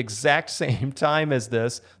 At the exact same time as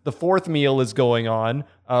this, the fourth meal is going on,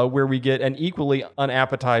 where we get an equally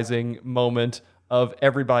unappetizing moment of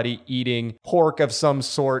everybody eating pork of some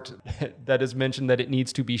sort that is mentioned that it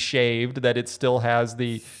needs to be shaved, that it still has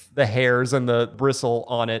the hairs and the bristle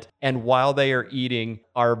on it. And while they are eating,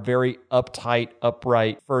 our very uptight,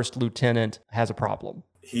 upright first lieutenant has a problem.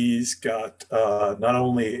 He's got not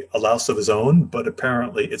only a louse of his own, but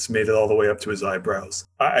apparently it's made it all the way up to his eyebrows.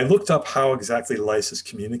 I looked up how exactly lice is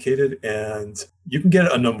communicated, and you can get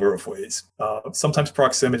it a number of ways. Sometimes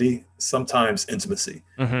proximity, sometimes intimacy,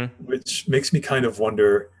 which makes me kind of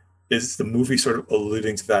wonder, is the movie sort of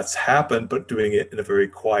alluding to that's happened, but doing it in a very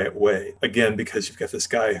quiet way? Again, because you've got this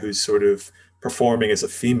guy who's sort of performing as a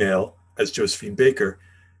female, as Josephine Baker,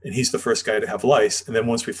 and he's the first guy to have lice. And then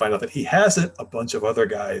once we find out that he has it, a bunch of other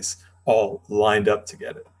guys all lined up to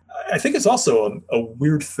get it. I think it's also a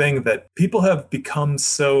weird thing that people have become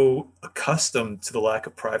so accustomed to the lack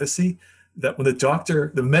of privacy that when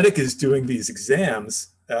the medic is doing these exams,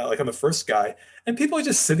 like on the first guy, and people are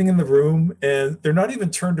just sitting in the room and they're not even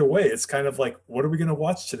turned away. It's kind of like, what are we going to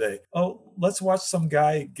watch today? Oh, let's watch some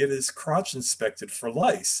guy get his crotch inspected for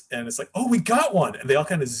lice. And it's like, oh, we got one. And they all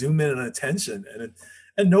kind of zoom in on attention,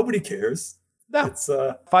 and nobody cares. No, it's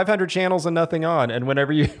 500 channels and nothing on. And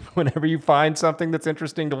whenever you find something that's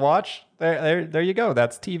interesting to watch, there you go.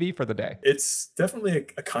 That's TV for the day. It's definitely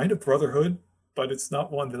a kind of brotherhood, but it's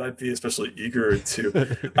not one that I'd be especially eager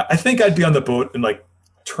to. I think I'd be on the boat and like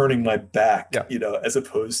turning my back, as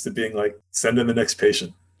opposed to being like, send in the next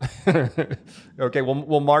patient. Okay,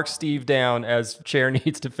 we'll mark Steve down as chair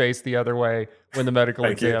needs to face the other way when the medical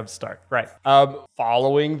exams start. Right.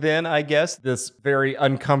 Following then, I guess, this very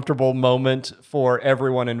uncomfortable moment for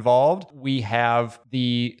everyone involved, we have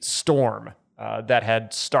the storm that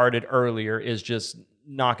had started earlier is just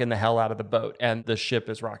knocking the hell out of the boat, and the ship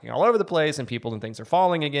is rocking all over the place, and people and things are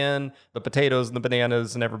falling again, the potatoes and the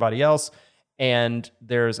bananas and everybody else. and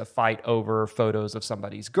there's a fight over photos of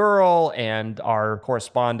somebody's girl, and our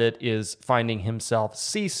correspondent is finding himself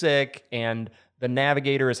seasick, and the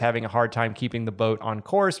navigator is having a hard time keeping the boat on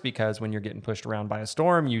course because when you're getting pushed around by a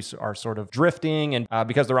storm, you are sort of drifting, and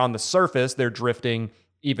because they're on the surface, they're drifting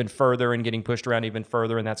even further and getting pushed around even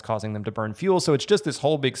further, and that's causing them to burn fuel. So it's just this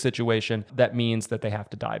whole big situation that means that they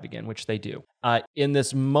have to dive again, which they do. In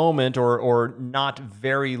this moment, or not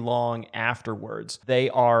very long afterwards, they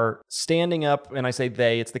are standing up, and I say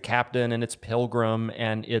they, it's the captain and it's Pilgrim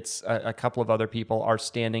and it's a couple of other people are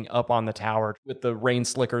standing up on the tower with the rain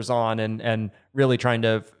slickers on and really trying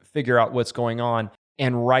to figure out what's going on.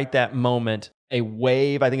 And right that moment, a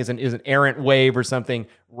wave, I think is an errant wave or something,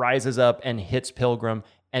 rises up and hits Pilgrim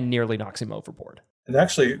and nearly knocks him overboard. And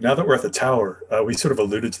actually, now that we're at the tower, we sort of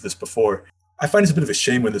alluded to this before. I find it's a bit of a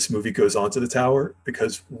shame when this movie goes onto the tower,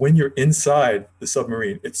 because when you're inside the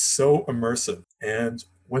submarine, it's so immersive. And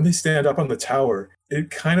when they stand up on the tower, it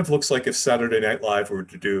kind of looks like if Saturday Night Live were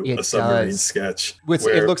to do a submarine sketch.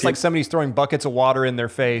 It looks like somebody's throwing buckets of water in their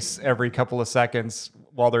face every couple of seconds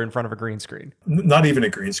while they're in front of a green screen. Not even a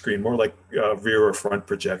green screen, more like rear or front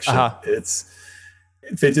projection.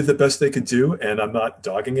 They did the best they could do, and I'm not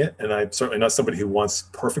dogging it, and I'm certainly not somebody who wants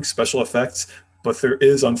perfect special effects, but there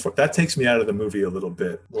is, that takes me out of the movie a little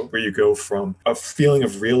bit, where you go from a feeling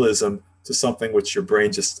of realism to something which your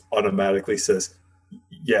brain just automatically says,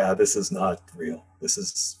 yeah, this is not real. This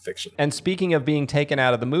is fiction. And speaking of being taken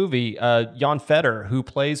out of the movie, Jan Fedder, who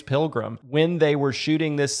plays Pilgrim, when they were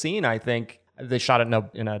shooting this scene, I think they shot it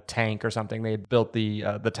in a tank or something. They had built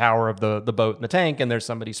the tower of the boat in the tank, and there's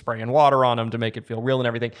somebody spraying water on them to make it feel real and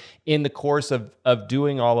everything. In the course of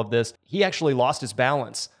doing all of this, he actually lost his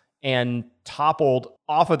balance and toppled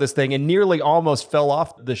off of this thing and nearly almost fell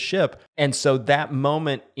off the ship. And so that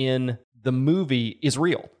moment in the movie is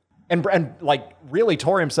real. And like really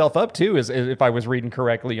tore himself up too, as if I was reading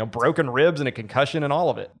correctly, broken ribs and a concussion and all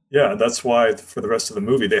of it. Yeah, that's why for the rest of the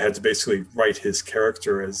movie, they had to basically write his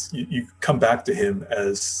character as you come back to him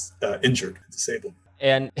as injured, disabled.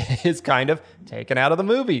 And is kind of taken out of the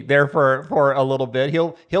movie there for a little bit.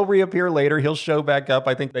 He'll reappear later. He'll show back up.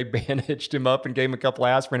 I think they bandaged him up and gave him a couple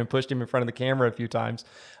aspirin and pushed him in front of the camera a few times.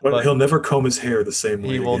 But he'll never comb his hair the same way.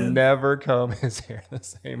 He will never comb his hair the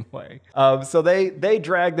same way. So they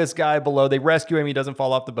drag this guy below. They rescue him. He doesn't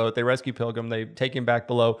fall off the boat. They rescue Pilgrim. They take him back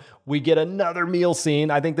below. We get another meal scene.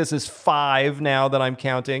 I think this is 5 now that I'm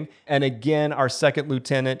counting. And again, our second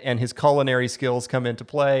lieutenant and his culinary skills come into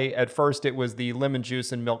play. At first, it was the lemon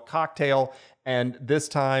juice and milk cocktail, and this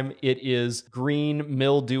time it is green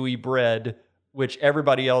mildewy bread, which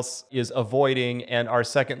everybody else is avoiding, and our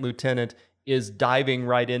second lieutenant is diving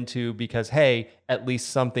right into because, hey, at least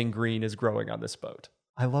something green is growing on this boat.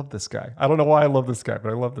 I love this guy. I don't know why I love this guy, but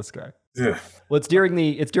I love this guy. Yeah. Well, it's during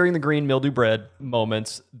the green mildew bread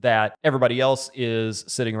moments that everybody else is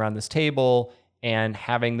sitting around this table and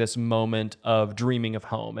having this moment of dreaming of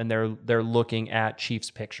home. And they're looking at Chief's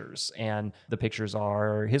pictures, and the pictures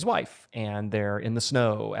are his wife, and they're in the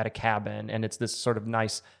snow at a cabin, and it's this sort of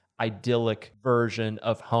nice idyllic version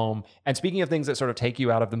of home. And speaking of things that sort of take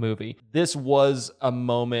you out of the movie, this was a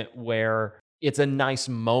moment where it's a nice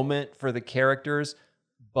moment for the characters,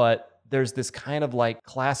 but there's this kind of like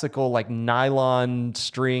classical, like nylon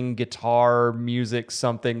string guitar music,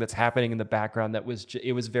 something that's happening in the background that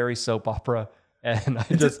it was very soap opera. And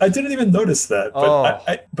I didn't even notice that,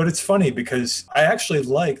 but but it's funny because I actually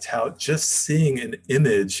liked how just seeing an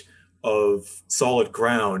image of solid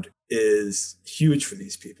ground is huge for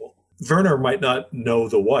these people. Werner might not know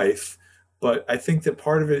the wife, but I think that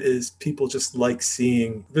part of it is people just like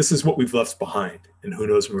seeing this is what we've left behind, and who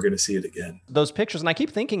knows when we're going to see it again. Those pictures, and I keep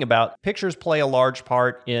thinking about pictures play a large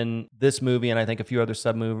part in this movie, and I think a few other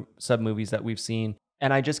sub movies that we've seen.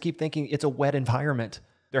 And I just keep thinking it's a wet environment.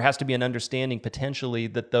 There has to be an understanding potentially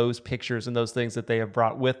that those pictures and those things that they have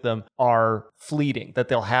brought with them are fleeting, that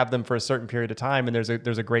they'll have them for a certain period of time. And there's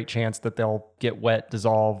a great chance that they'll get wet,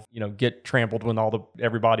 dissolve, get trampled when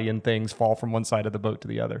everybody and things fall from one side of the boat to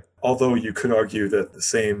the other. Although you could argue that the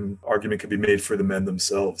same argument could be made for the men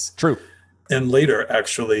themselves. True. And later,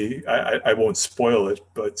 actually, I won't spoil it,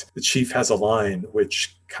 but the chief has a line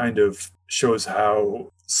which kind of shows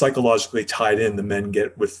how psychologically tied in the men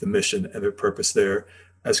get with the mission and their purpose there,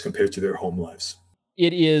 as compared to their home lives.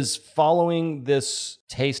 It is following this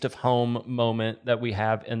taste of home moment that we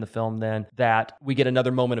have in the film then that we get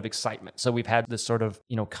another moment of excitement. So we've had this sort of,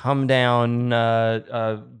 come down,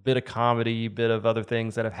 bit of comedy, bit of other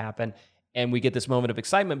things that have happened. And we get this moment of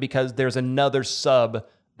excitement because there's another sub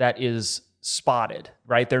that is spotted,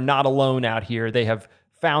 right? They're not alone out here. They have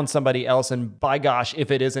found somebody else. And by gosh,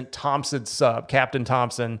 if it isn't Thompson's sub, Captain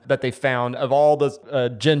Thompson, that they found of all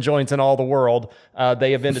the gin joints in all the world,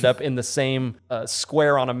 they have ended up in the same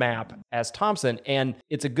square on a map as Thompson. And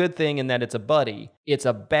it's a good thing in that it's a buddy. It's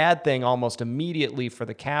a bad thing almost immediately for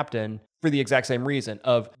the captain for the exact same reason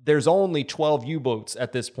of there's only 12 U-boats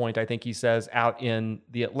at this point, I think he says, out in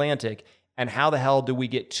the Atlantic. And how the hell do we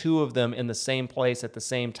get 2 of them in the same place at the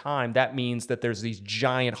same time? That means that there's these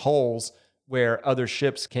giant holes where other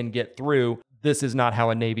ships can get through. This is not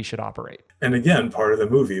how a Navy should operate. And again, part of the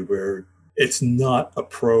movie where it's not a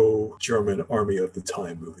pro-German army of the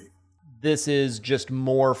time movie. This is just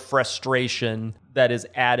more frustration that is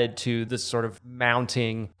added to this sort of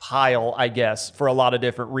mounting pile, I guess, for a lot of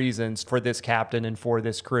different reasons for this captain and for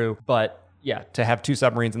this crew. But yeah, to have 2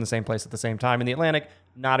 submarines in the same place at the same time in the Atlantic,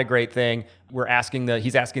 not a great thing.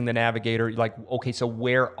 He's asking the navigator, like, okay, so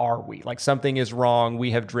where are we? Like, something is wrong.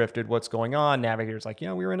 We have drifted. What's going on? Navigator's like, we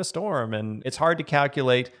were in a storm and it's hard to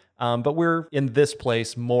calculate. But we're in this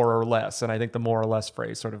place more or less. And I think the more or less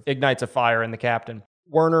phrase sort of ignites a fire in the captain.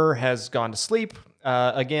 Werner has gone to sleep.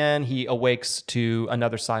 Again, he awakes to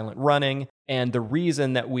another silent running. And the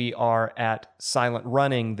reason that we are at silent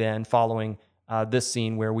running then following this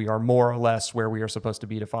scene where we are more or less where we are supposed to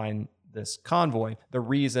be to find this convoy, the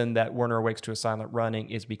reason that Werner awakes to a silent running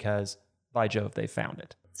is because, by Jove, they found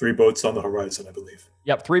it. 3 boats on the horizon, I believe.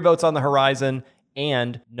 Yep, 3 boats on the horizon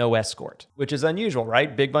and no escort, which is unusual,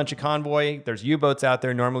 right? Big bunch of convoy. There's U-boats out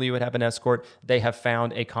there. Normally you would have an escort. They have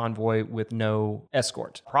found a convoy with no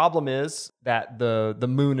escort. Problem is that the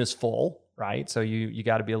moon is full, right? So you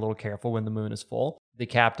got to be a little careful when the moon is full. The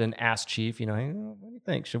captain asked Chief, hey, what do you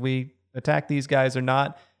think? Should we attack these guys or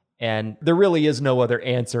not? And there really is no other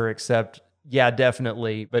answer except, yeah,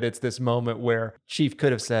 definitely. But it's this moment where Chief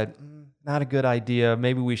could have said, not a good idea.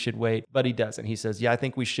 Maybe we should wait. But he doesn't. He says, yeah, I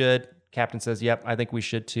think we should. Captain says, yep, I think we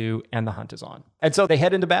should too. And the hunt is on. And so they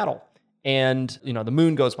head into battle. And, the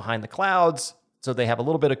moon goes behind the clouds. So they have a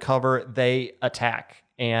little bit of cover. They attack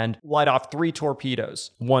and light off 3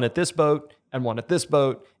 torpedoes, 1 at this boat and 1 at this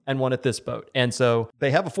boat and 1 at this boat. And so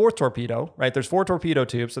they have a 4th torpedo, right? There's 4 torpedo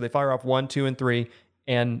tubes. So they fire off 1, 2, and 3.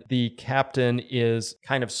 And the captain is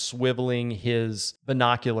kind of swiveling his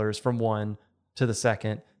binoculars from 1 to the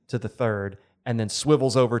 2nd to the 3rd, and then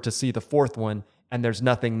swivels over to see the 4th one, and there's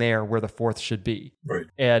nothing there where the 4th should be. Right.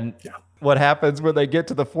 And what happens when they get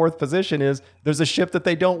to the 4th position is there's a ship that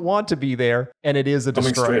they don't want to be there, and it is a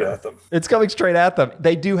destroyer. Coming straight at them. It's coming straight at them.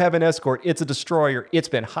 They do have an escort. It's a destroyer. It's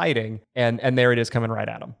been hiding, and there it is coming right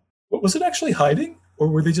at them. But was it actually hiding? Or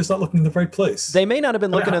were they just not looking in the right place? They may not have been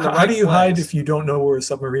looking in the right place. How do you hide if you don't know where a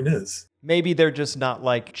submarine is? Maybe they're just not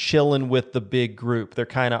like chilling with the big group. They're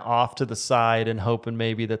kind of off to the side and hoping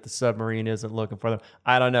maybe that the submarine isn't looking for them.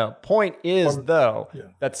 I don't know. Point is,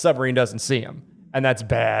 that submarine doesn't see them. And that's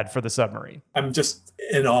bad for the submarine. I'm just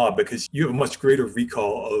in awe because you have a much greater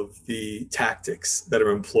recall of the tactics that are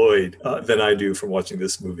employed than I do from watching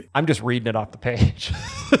this movie. I'm just reading it off the page.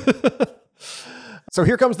 So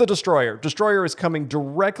here comes the destroyer. Destroyer is coming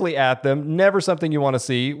directly at them. Never something you want to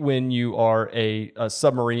see when you are a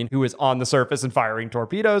submarine who is on the surface and firing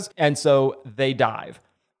torpedoes. And so they dive.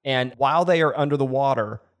 And while they are under the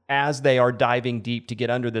water, as they are diving deep to get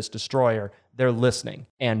under this destroyer, they're listening.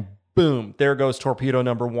 And boom, there goes torpedo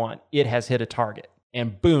number 1. It has hit a target.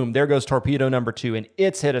 And boom, there goes torpedo number 2, and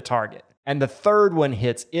it's hit a target. And the 3rd one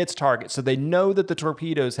hits its target. So they know that the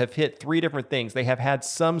torpedoes have hit 3 different things. They have had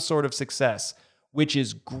some sort of success, which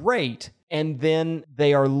is great. And then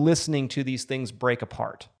they are listening to these things break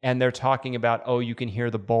apart. And they're talking about, you can hear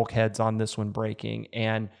the bulkheads on this one breaking.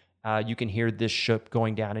 And you can hear this ship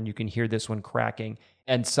going down. And you can hear this one cracking.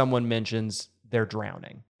 And someone mentions they're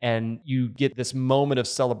drowning. And you get this moment of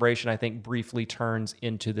celebration, I think briefly turns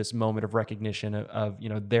into this moment of recognition of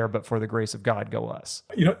there but for the grace of God go us.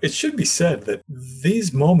 It should be said that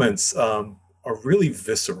these moments are really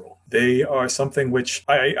visceral. They are something which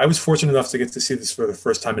I was fortunate enough to get to see this for the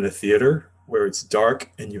first time in a theater where it's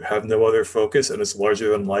dark and you have no other focus and it's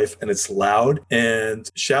larger than life and it's loud. And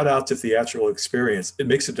shout out to theatrical experience. It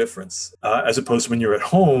makes a difference as opposed to when you're at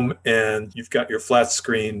home and you've got your flat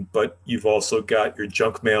screen, but you've also got your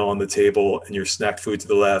junk mail on the table and your snack food to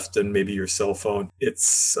the left and maybe your cell phone.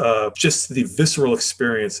 It's just the visceral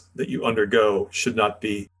experience that you undergo should not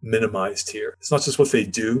be minimized here. It's not just what they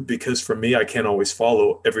do, because for me, I can't always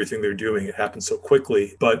follow everything they're doing. It happens so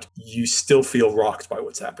quickly, but you still feel rocked by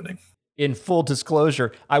what's happening. In full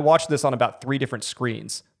disclosure, I watched this on about 3 different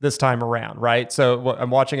screens this time around, right? So I'm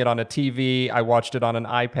watching it on a TV, I watched it on an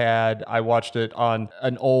iPad, I watched it on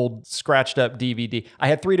an old scratched up DVD. I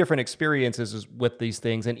had 3 different experiences with these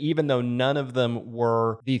things, and even though none of them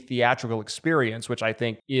were the theatrical experience, which I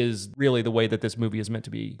think is really the way that this movie is meant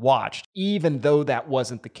to be watched, even though that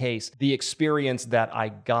wasn't the case, the experience that I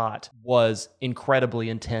got was incredibly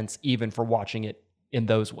intense, even for watching it in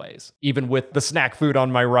those ways. Even with the snack food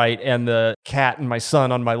on my right and the cat and my son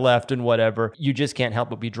on my left and whatever, you just can't help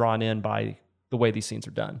but be drawn in by the way these scenes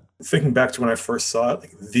are done. Thinking back to when I first saw it,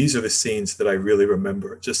 like, these are the scenes that I really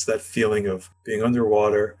remember. Just that feeling of being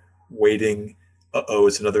underwater, waiting,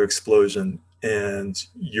 it's another explosion, and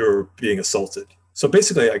you're being assaulted. So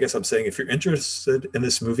basically, I guess I'm saying if you're interested in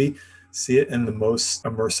this movie, see it in the most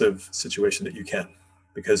immersive situation that you can,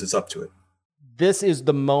 because it's up to it. This is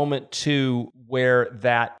the moment, too, where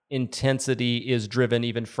that intensity is driven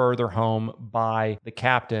even further home by the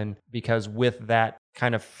captain, because with that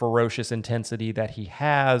kind of ferocious intensity that he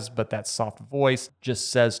has, but that soft voice just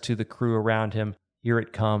says to the crew around him, here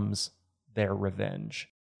it comes, their revenge.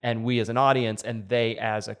 And we as an audience and they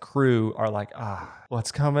as a crew are like,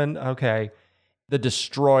 what's coming? Okay. The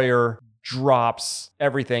destroyer drops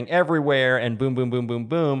everything everywhere and boom, boom, boom, boom,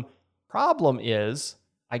 boom. Problem is,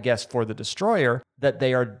 I guess for the destroyer, that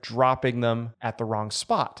they are dropping them at the wrong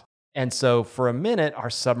spot. And so for a minute, our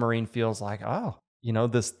submarine feels like,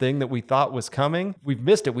 this thing that we thought was coming, we've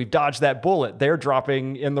missed it. We've dodged that bullet. They're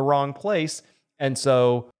dropping in the wrong place. And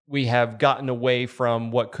so we have gotten away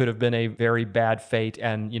from what could have been a very bad fate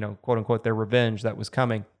and, quote unquote, their revenge that was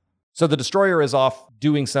coming. So the destroyer is off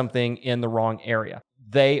doing something in the wrong area.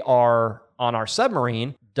 They are on our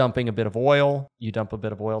submarine dumping a bit of oil. You dump a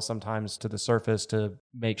bit of oil sometimes to the surface to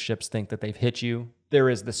make ships think that they've hit you. There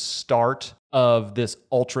is the start of this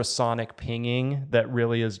ultrasonic pinging that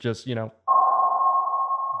really is just,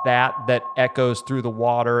 that echoes through the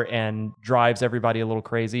water and drives everybody a little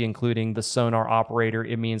crazy, including the sonar operator.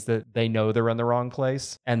 It means that they know they're in the wrong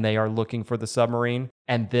place and they are looking for the submarine.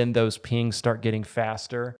 And then those pings start getting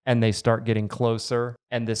faster and they start getting closer.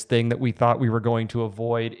 And this thing that we thought we were going to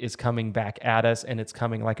avoid is coming back at us, and it's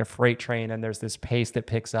coming like a freight train. And there's this pace that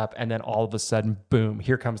picks up. And then all of a sudden, boom,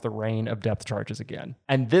 here comes the rain of depth charges again.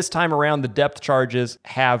 And this time around, the depth charges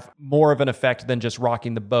have more of an effect than just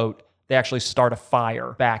rocking the boat. They actually start a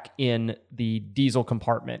fire back in the diesel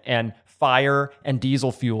compartment. And fire and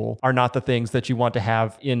diesel fuel are not the things that you want to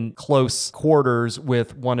have in close quarters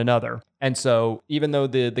with one another. And so even though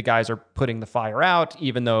the guys are putting the fire out,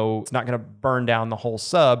 even though it's not going to burn down the whole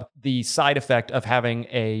sub, the side effect of having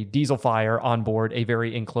a diesel fire on board a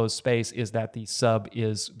very enclosed space is that the sub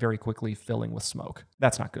is very quickly filling with smoke.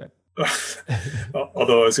 That's not good.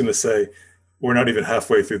 Although I was going to say, we're not even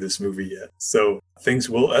halfway through this movie yet. So things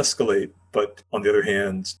will escalate. But on the other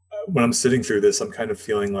hand, when I'm sitting through this, I'm kind of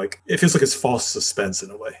feeling like it feels like it's false suspense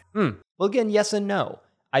in a way. Well, again, yes and no.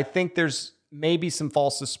 I think there's maybe some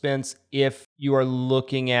false suspense if you are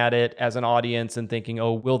looking at it as an audience and thinking,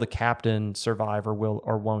 will the captain survive or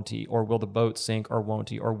won't he? Or will the boat sink or won't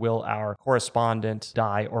he? Or will our correspondent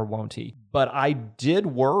die or won't he? But I did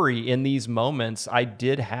worry in these moments. I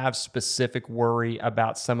did have specific worry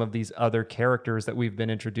about some of these other characters that we've been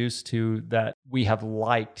introduced to that we have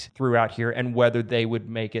liked throughout here and whether they would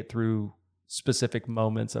make it through specific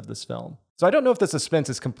moments of this film. So I don't know if the suspense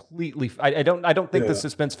is completely, I don't think the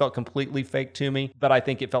suspense felt completely fake to me, but I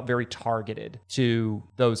think it felt very targeted to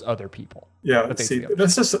those other people. Yeah, see,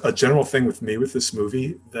 that's just a general thing with me with this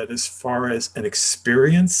movie, that as far as an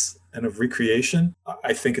experience and of recreation,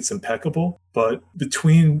 I think it's impeccable. But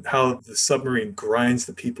between how the submarine grinds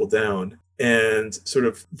the people down and sort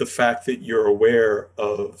of the fact that you're aware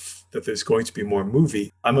of that there's going to be more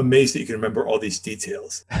movie, I'm amazed that you can remember all these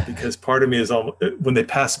details. Because part of me is, when they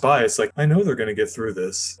pass by, it's like, I know they're going to get through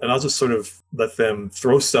this. And I'll just sort of let them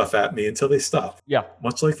throw stuff at me until they stop. Yeah.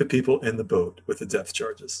 Much like the people in the boat with the depth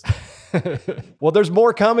charges. Well, there's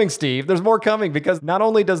more coming, Steve. There's more coming, because not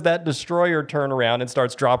only does that destroyer turn around and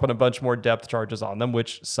starts dropping a bunch more depth charges on them,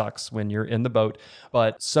 which sucks when you're in the boat,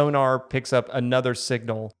 but sonar picks up another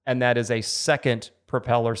signal, and that is a second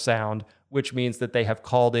propeller sound, which means that they have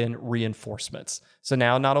called in reinforcements. So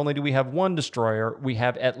now not only do we have one destroyer, we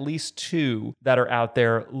have at least 2 that are out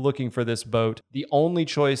there looking for this boat. The only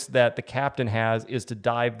choice that the captain has is to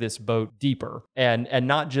dive this boat deeper. And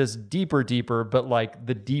not just deeper, but like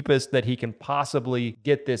the deepest that he can possibly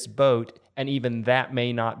get this boat. And even that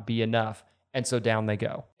may not be enough. And so down they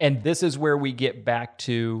go. And this is where we get back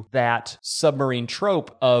to that submarine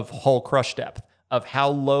trope of hull crush depth, of how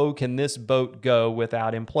low can this boat go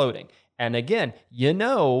without imploding. And again,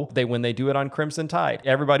 when they do it on Crimson Tide,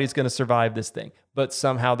 everybody's going to survive this thing. But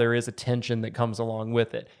somehow there is a tension that comes along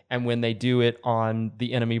with it. And when they do it on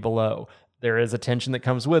The Enemy Below, there is a tension that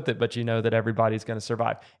comes with it, but you know that everybody's going to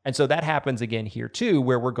survive. And so that happens again here too,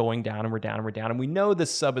 where we're going down and we're down and we're down. And we know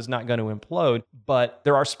this sub is not going to implode, but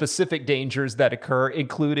there are specific dangers that occur,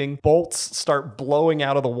 including bolts start blowing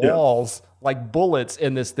out of the walls like bullets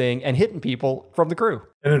in this thing and hitting people from the crew.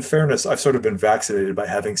 And in fairness, I've sort of been vaccinated by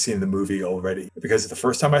having seen the movie already, because the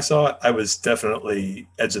first time I saw it, I was definitely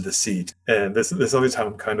edge of the seat. And this other time,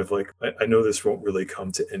 I'm kind of like, I know this won't really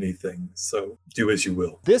come to anything, so do as you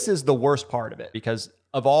will. This is the worst part of it, because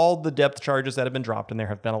of all the depth charges that have been dropped, and there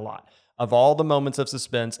have been a lot, of all the moments of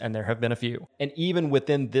suspense, and there have been a few, and even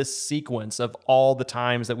within this sequence of all the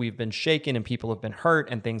times that we've been shaken and people have been hurt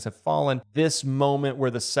and things have fallen, this moment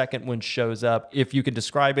where the second one shows up, if you could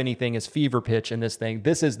describe anything as fever pitch in this thing,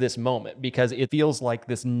 this is this moment, because it feels like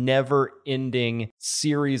this never-ending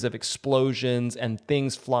series of explosions and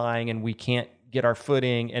things flying, and we can't get our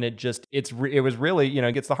footing, and it was really,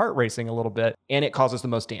 it gets the heart racing a little bit, and it causes the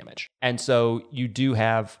most damage. And so you do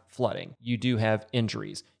have flooding, you do have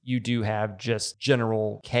injuries, you do have just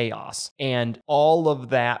general chaos. And all of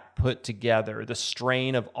that put together, the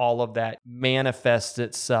strain of all of that manifests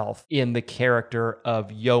itself in the character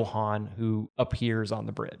of Johan, who appears on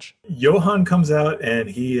the bridge. Johan comes out and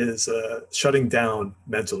he is shutting down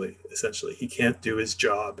mentally, essentially. He can't do his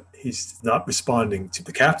job. He's not responding to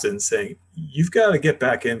the captain saying, you've got to get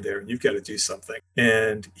back in there and you've got to do something.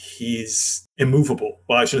 And he's immovable.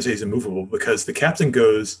 Well, I shouldn't say he's immovable, because the captain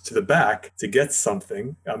goes to the back to get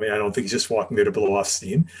something. I mean, I don't think he's just walking there to blow off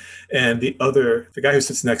steam. And the guy who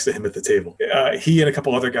sits next to him at the table, he and a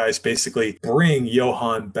couple other guys basically bring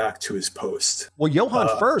Johan back to his post. Well, Johan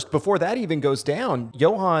first, before that even goes down,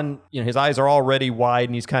 Johan, his eyes are already wide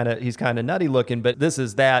and he's kind of nutty looking, but this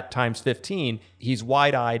is that times 15. He's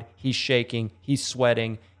wide-eyed, he's shaking, he's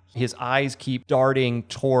sweating. His eyes keep darting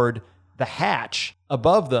toward the hatch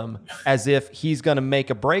above them as if he's going to make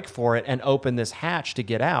a break for it and open this hatch to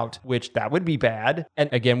get out, which that would be bad.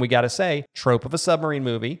 And again, we got to say, trope of a submarine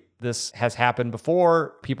movie. This has happened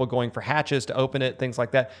before, people going for hatches to open it, things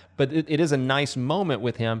like that. But it is a nice moment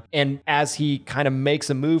with him. And as he kind of makes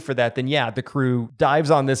a move for that, then the crew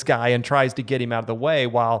dives on this guy and tries to get him out of the way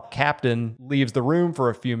while Captain leaves the room for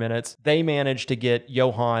a few minutes. They manage to get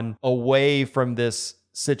Johan away from this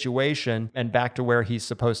situation and back to where he's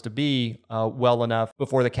supposed to be well enough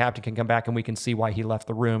before the captain can come back and we can see why he left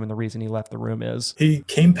the room. And the reason he left the room is he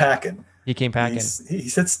came packing. He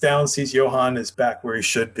sits down, sees Johan is back where he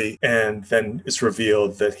should be, and then it's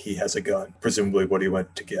revealed that he has a gun, presumably what he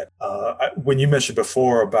went to get. When you mentioned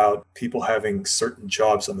before about people having certain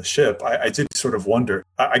jobs on the ship, I did sort of wonder,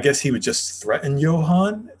 I guess he would just threaten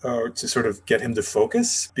Johan or to sort of get him to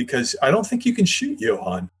focus, because I don't think you can shoot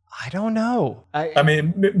Johan. I don't know. I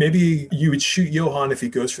mean, maybe you would shoot Johan if he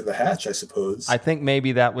goes for the hatch, I suppose. I think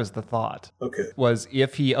maybe that was the thought. Okay. Was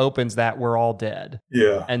if he opens that, we're all dead.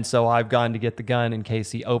 Yeah. And so I've gone to get the gun in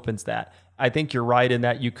case he opens that. I think you're right in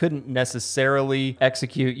that you couldn't necessarily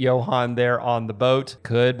execute Johan there on the boat.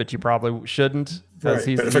 Could, but you probably shouldn't.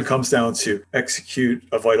 Right. But if it comes down to execute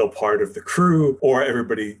a vital part of the crew, or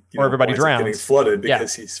everybody, everybody drowns, getting flooded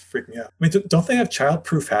because he's freaking out. I mean, don't they have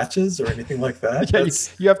child-proof hatches or anything like that? Yeah,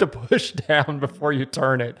 you have to push down before you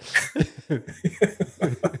turn it.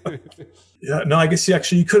 Yeah, no, I guess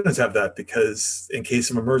you couldn't have that, because in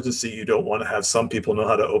case of emergency, you don't want to have some people know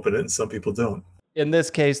how to open it and some people don't. In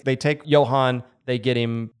this case, they take Johan, they get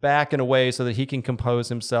him back in a way so that he can compose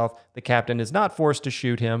himself. The captain is not forced to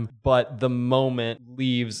shoot him, but the moment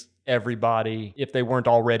leaves everybody, if they weren't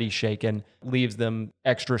already shaken, leaves them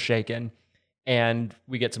extra shaken. And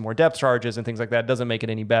we get some more depth charges and things like that. It doesn't make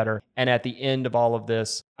it any better. And at the end of all of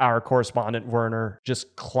this, our correspondent Werner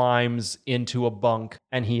just climbs into a bunk,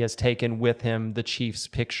 and he has taken with him the chief's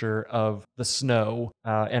picture of the snow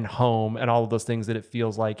and home and all of those things that it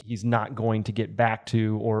feels like he's not going to get back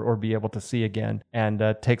to or be able to see again,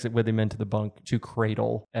 and takes it with him into the bunk to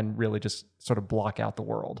cradle and really just sort of block out the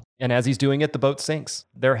world. And as he's doing it, the boat sinks.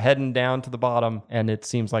 They're heading down to the bottom, and it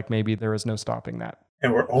seems like maybe there is no stopping that.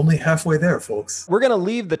 And we're only halfway there, folks. We're going to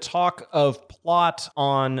leave the talk of plot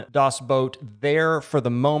on Das Boot there for the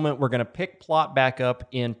moment. We're going to pick plot back up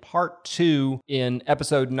in part 2 in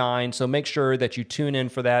episode 9. So make sure that you tune in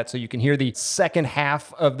for that so you can hear the second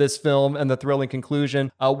half of this film and the thrilling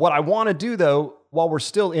conclusion. What I want to do, though, while we're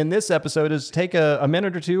still in this episode, is take a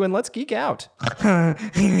minute or two and let's geek out.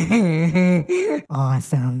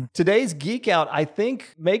 Awesome. Today's geek out, I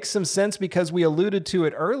think, makes some sense because we alluded to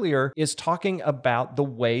it earlier, is talking about the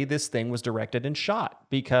way this thing was directed and shot.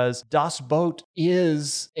 because Das Boot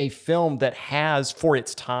is a film that has, for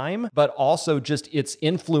its time, but also just its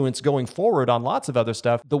influence going forward on lots of other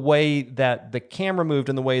stuff, the way that the camera moved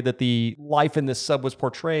and the way that the life in this sub was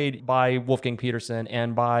portrayed by Wolfgang Petersen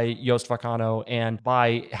and by Joost Vacano and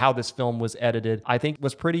by how this film was edited, I think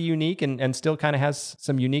was pretty unique and still kind of has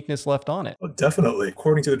some uniqueness left on it. Oh, definitely.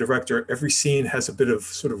 According to the director, every scene has a bit of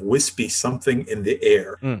sort of wispy something in the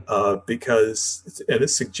air because it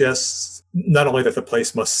suggests not only that the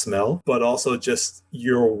place must smell, but also just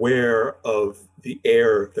you're aware of the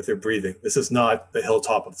air that they're breathing. This is not the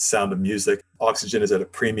hilltop of the Sound of Music. Oxygen is at a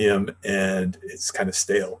premium and it's kind of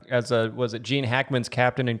stale. As was it Gene Hackman's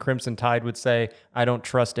captain in Crimson Tide would say, I don't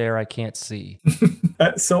trust air I can't see.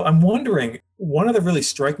 So I'm wondering, one of the really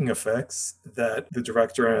striking effects that the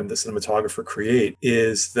director and the cinematographer create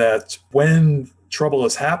is that when trouble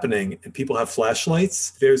is happening and people have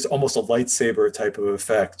flashlights, there's almost a lightsaber type of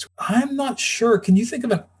effect. I'm not sure. Can you think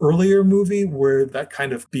of an earlier movie where that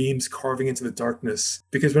kind of beams carving into the darkness?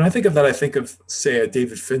 Because when I think of that, I think of, say, a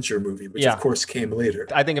David Fincher movie, which of course came later.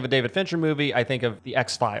 I think of a David Fincher movie. I think of the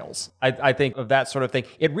X-Files. I think of that sort of thing.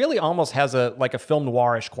 It really almost has a film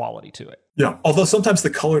noirish quality to it. Yeah, although sometimes the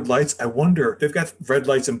colored lights, I wonder, they've got red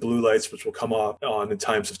lights and blue lights, which will come on in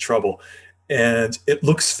times of trouble. And it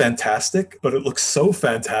looks fantastic, but it looks so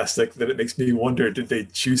fantastic that it makes me wonder, did they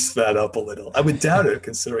juice that up a little? I would doubt it,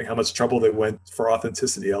 considering how much trouble they went for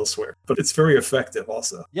authenticity elsewhere. But it's very effective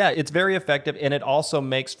also. Yeah, it's very effective. And it also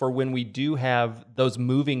makes for when we do have those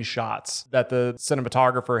moving shots that the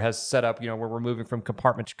cinematographer has set up, where we're moving from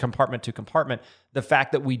compartment to compartment, the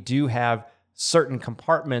fact that we do have certain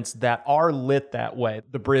compartments that are lit that way.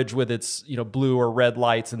 The bridge with its, blue or red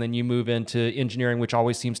lights, and then you move into engineering, which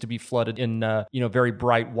always seems to be flooded in, very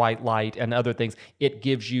bright white light and other things. It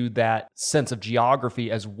gives you that sense of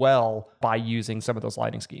geography as well by using some of those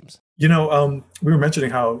lighting schemes. We were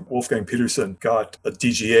mentioning how Wolfgang Petersen got a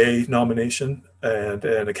DGA nomination and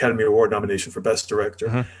an Academy Award nomination for Best Director.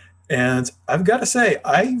 Mm-hmm. And I've got to say,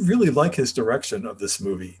 I really like his direction of this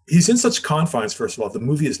movie. He's in such confines, first of all. The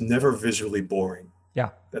movie is never visually boring.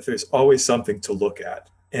 Yeah. That there's always something to look at.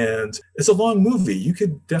 And it's a long movie. You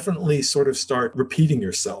could definitely sort of start repeating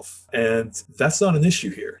yourself. And that's not an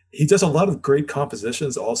issue here. He does a lot of great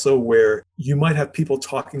compositions also where you might have people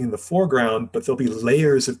talking in the foreground, but there'll be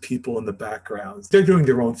layers of people in the background. They're doing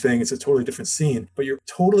their own thing. It's a totally different scene, but you're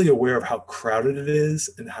totally aware of how crowded it is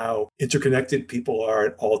and how interconnected people are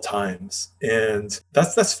at all times. And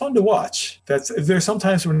that's fun to watch. There's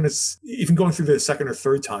sometimes when it's even going through the second or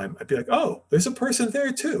third time, I'd be like, oh, there's a person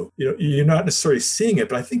there too. You're not necessarily seeing it,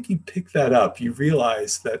 but I think you pick that up. You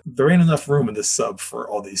realize that there ain't enough room in the sub for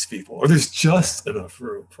all these people, or there's just enough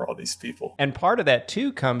room for all these people. And part of that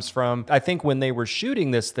too comes from, I think when they were shooting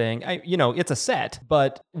this thing, it's a set,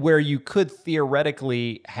 but where you could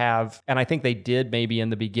theoretically have, and I think they did maybe in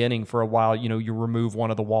the beginning for a while, you remove one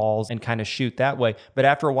of the walls and kind of shoot that way. But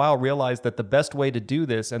after a while realized that the best way to do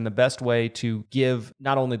this and the best way to give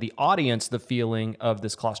not only the audience the feeling of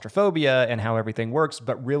this claustrophobia and how everything works,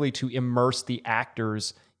 but really to immerse the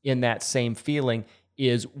actors in that same feeling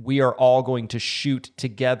is we are all going to shoot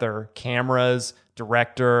together, cameras,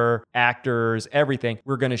 director, actors, everything.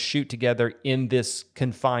 We're going to shoot together in this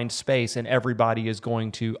confined space, and everybody is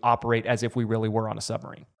going to operate as if we really were on a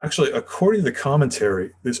submarine. Actually, according to the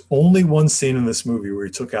commentary, there's only one scene in this movie where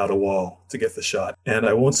he took out a wall to get the shot. And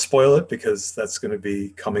I won't spoil it because that's going to be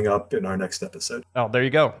coming up in our next episode. Oh, there you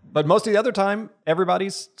go. But most of the other time,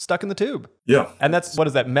 everybody's stuck in the tube. Yeah. And that's, what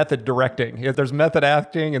is that, method directing? If there's method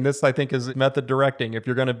acting, and this I think is method directing. If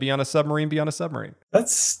you're going to be on a submarine, be on a submarine.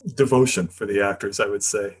 That's devotion for the actors, I would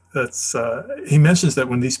say. That's he mentions that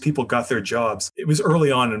when these people got their jobs, it was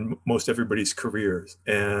early on in most everybody's careers,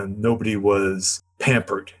 and nobody was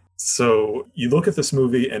pampered. So you look at this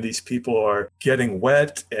movie and these people are getting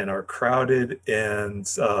wet and are crowded, and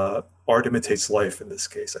art imitates life in this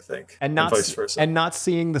case, I think, and vice versa. And not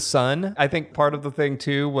seeing the sun. I think part of the thing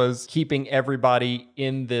too was keeping everybody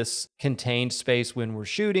in this contained space when we're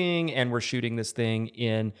shooting, and we're shooting this thing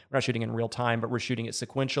we're not shooting in real time, but we're shooting it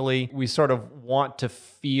sequentially. We sort of want to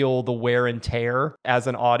feel the wear and tear as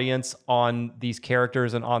an audience on these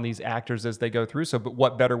characters and on these actors as they go through. So, but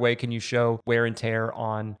what better way can you show wear and tear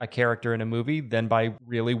on a character in a movie than by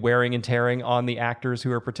really wearing and tearing on the actors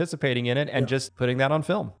who are participating in it and just putting that on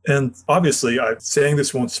film? And obviously, I'm saying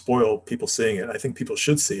this won't spoil people seeing it. I think people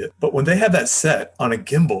should see it. But when they have that set on a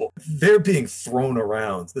gimbal, they're being thrown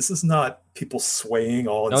around. This is not people swaying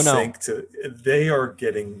all in sync. They are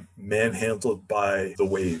getting manhandled by the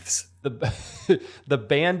waves. the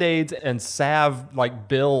Band-Aids and salve like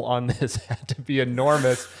bill on this had to be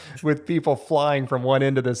enormous with people flying from one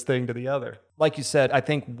end of this thing to the other. Like you said, I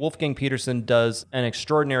think Wolfgang Petersen does an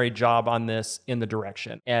extraordinary job on this in the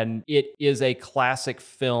direction. And it is a classic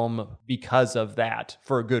film because of that,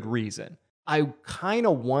 for a good reason. I kind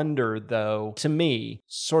of wonder, though, to me,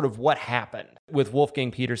 sort of what happened with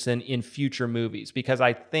Wolfgang Petersen in future movies, because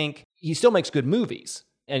I think he still makes good movies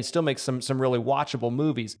and he still makes some really watchable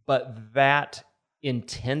movies. But that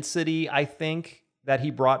intensity, I think, that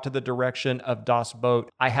he brought to the direction of Das Boot,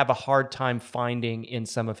 I have a hard time finding in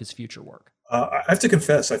some of his future work. I have to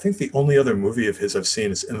confess, I think the only other movie of his I've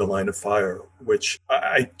seen is In the Line of Fire, which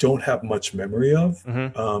I don't have much memory of.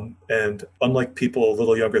 Mm-hmm. And unlike people a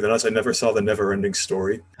little younger than us, I never saw The Never-Ending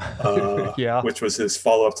Story, which was his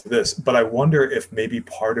follow-up to this. But I wonder if maybe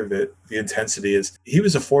part of it, the intensity, is he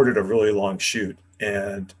was afforded a really long shoot.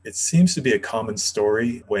 And it seems to be a common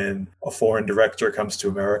story when a foreign director comes to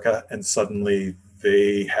America and suddenly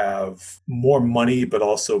they have more money, but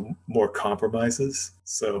also more compromises.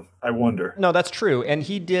 So I wonder. No, that's true. And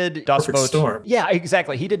he did Das Boot. Storm. Yeah,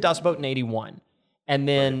 exactly. He did Das Boot in 1981. And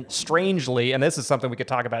then strangely, and this is something we could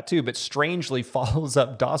talk about too, but strangely follows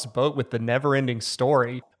up Das Boot with The Never-Ending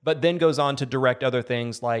Story, but then goes on to direct other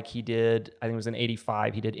things like he did, I think it was in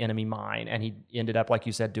 85, he did Enemy Mine, and he ended up, like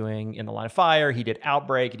you said, doing In the Line of Fire, he did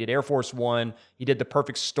Outbreak, he did Air Force One, he did The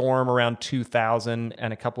Perfect Storm around 2000,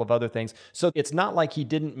 and a couple of other things. So it's not like he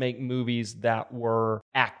didn't make movies that were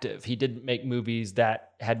active. He didn't make movies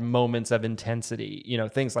that had moments of intensity,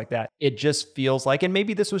 things like that. It just feels like, and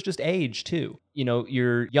maybe this was just age too.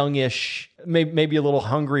 You're youngish, maybe a little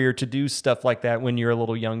hungrier to do stuff like that when you're a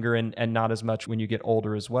little younger and not as much when you get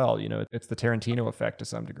older as well. It's the Tarantino effect to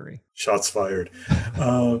some degree. Shots fired.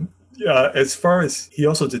 As far as he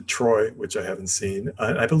also did Troy, which I haven't seen.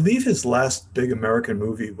 I believe his last big American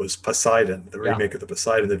movie was Poseidon, the remake of the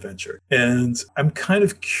Poseidon Adventure. And I'm kind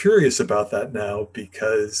of curious about that now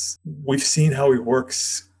because we've seen how he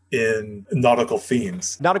works in nautical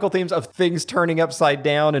themes. Nautical themes of things turning upside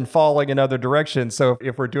down and falling in other directions. So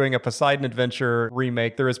if we're doing a Poseidon Adventure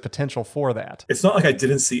remake, there is potential for that. It's not like I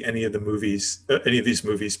didn't see any of these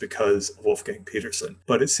movies because of Wolfgang Petersen,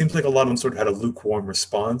 but it seems like a lot of them sort of had a lukewarm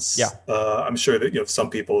response. Yeah. I'm sure that, some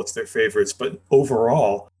people, it's their favorites, but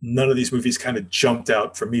overall, none of these movies kind of jumped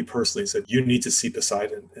out for me personally and said, you need to see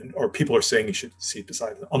Poseidon, or people are saying you should see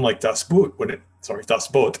Poseidon. Unlike Das Boot when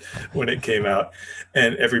it came out,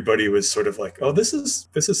 and everybody was sort of like, oh, this is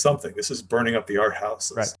something. This is burning up the art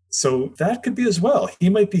houses. Right. So that could be as well. He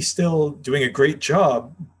might be still doing a great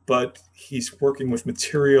job, but he's working with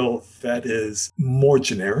material that is more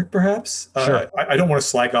generic, perhaps. Sure. I don't want to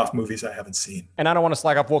slag off movies I haven't seen. And I don't want to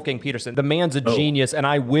slag off Wolfgang Petersen. The man's a genius, and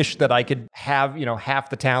I wish that I could have, half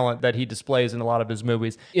the talent that he displays in a lot of his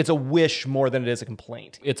movies. It's a wish more than it is a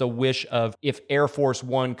complaint. It's a wish of if Air Force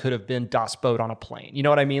One could have been Das Boot on a plane. You know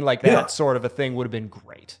what I mean? Like that sort of a thing would have been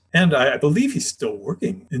great. And I believe he's still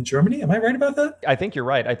working in Germany. Am I right about that? I think you're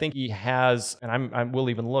right. I think he has, and we'll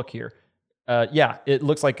even look here. It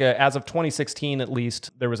looks like as of 2016, at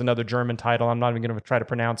least, there was another German title. I'm not even going to try to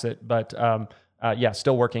pronounce it, but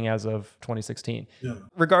still working as of 2016. Yeah.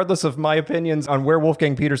 Regardless of my opinions on where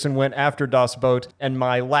Wolfgang Petersen went after Das Boot and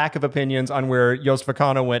my lack of opinions on where Joost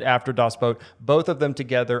Vacano went after Das Boot, both of them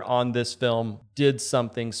together on this film did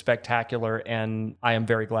something spectacular, and I am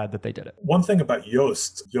very glad that they did it. One thing about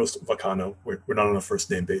Joost Vacano, we're not on a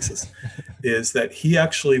first name basis, is that he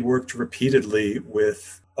actually worked repeatedly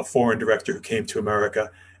with a foreign director who came to America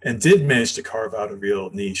and did manage to carve out a real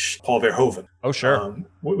niche, Paul Verhoeven. Oh, sure.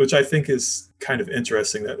 Which I think is kind of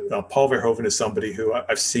interesting that Paul Verhoeven is somebody who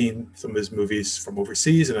I've seen some of his movies from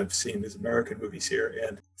overseas and I've seen his American movies here.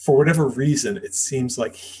 And for whatever reason, it seems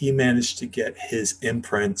like he managed to get his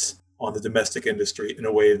imprint on the domestic industry in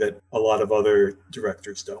a way that a lot of other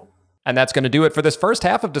directors don't. And that's going to do it for this first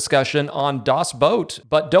half of discussion on Das Boot.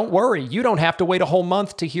 But don't worry, you don't have to wait a whole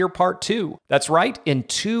month to hear part 2. That's right, in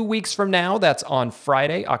 2 weeks from now, that's on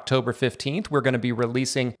Friday, October 15th, we're going to be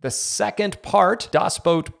releasing the second part, Das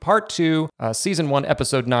Boot Part 2, Season 1,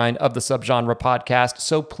 Episode 9 of the Subgenre Podcast.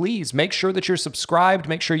 So please make sure that you're subscribed,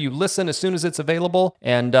 make sure you listen as soon as it's available,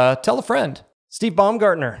 and tell a friend. Steve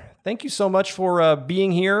Baumgartner, thank you so much for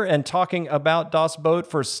being here and talking about Das Boot,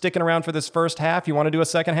 for sticking around for this first half. You want to do a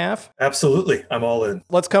second half? Absolutely. I'm all in.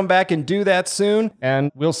 Let's come back and do that soon, and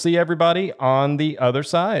we'll see everybody on the other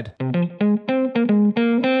side.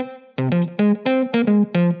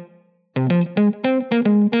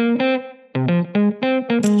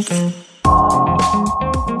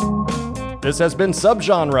 This has been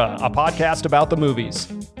Subgenre, a podcast about the movies.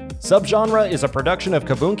 Subgenre is a production of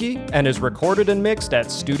Kabunki and is recorded and mixed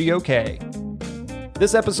at Studio K.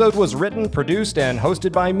 This episode was written, produced, and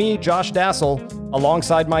hosted by me, Josh Dassel,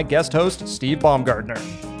 alongside my guest host, Steve Baumgartner.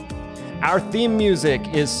 Our theme music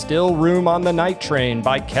is Still Room on the Night Train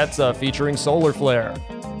by Ketza featuring Solar Flare.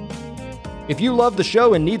 If you love the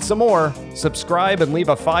show and need some more, subscribe and leave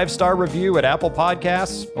a 5-star review at Apple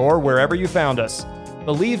Podcasts or wherever you found us.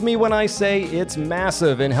 Believe me when I say it's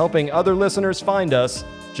massive in helping other listeners find us,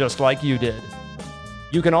 just like you did.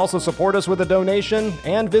 You can also support us with a donation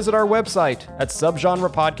and visit our website at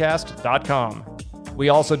subgenrepodcast.com. We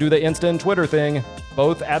also do the Insta and Twitter thing,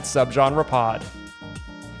 both at subgenrepod.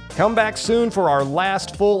 Come back soon for our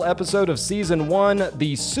last full episode of Season 1,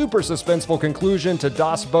 the super suspenseful conclusion to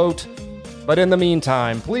Das Boot. But in the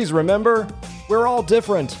meantime, please remember, we're all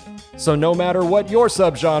different. So no matter what your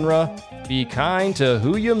subgenre, be kind to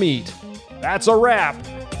who you meet. That's a wrap!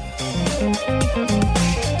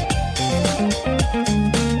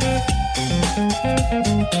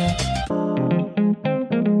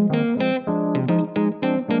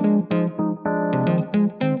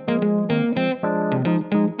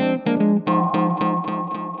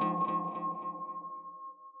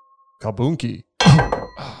 Kabunki.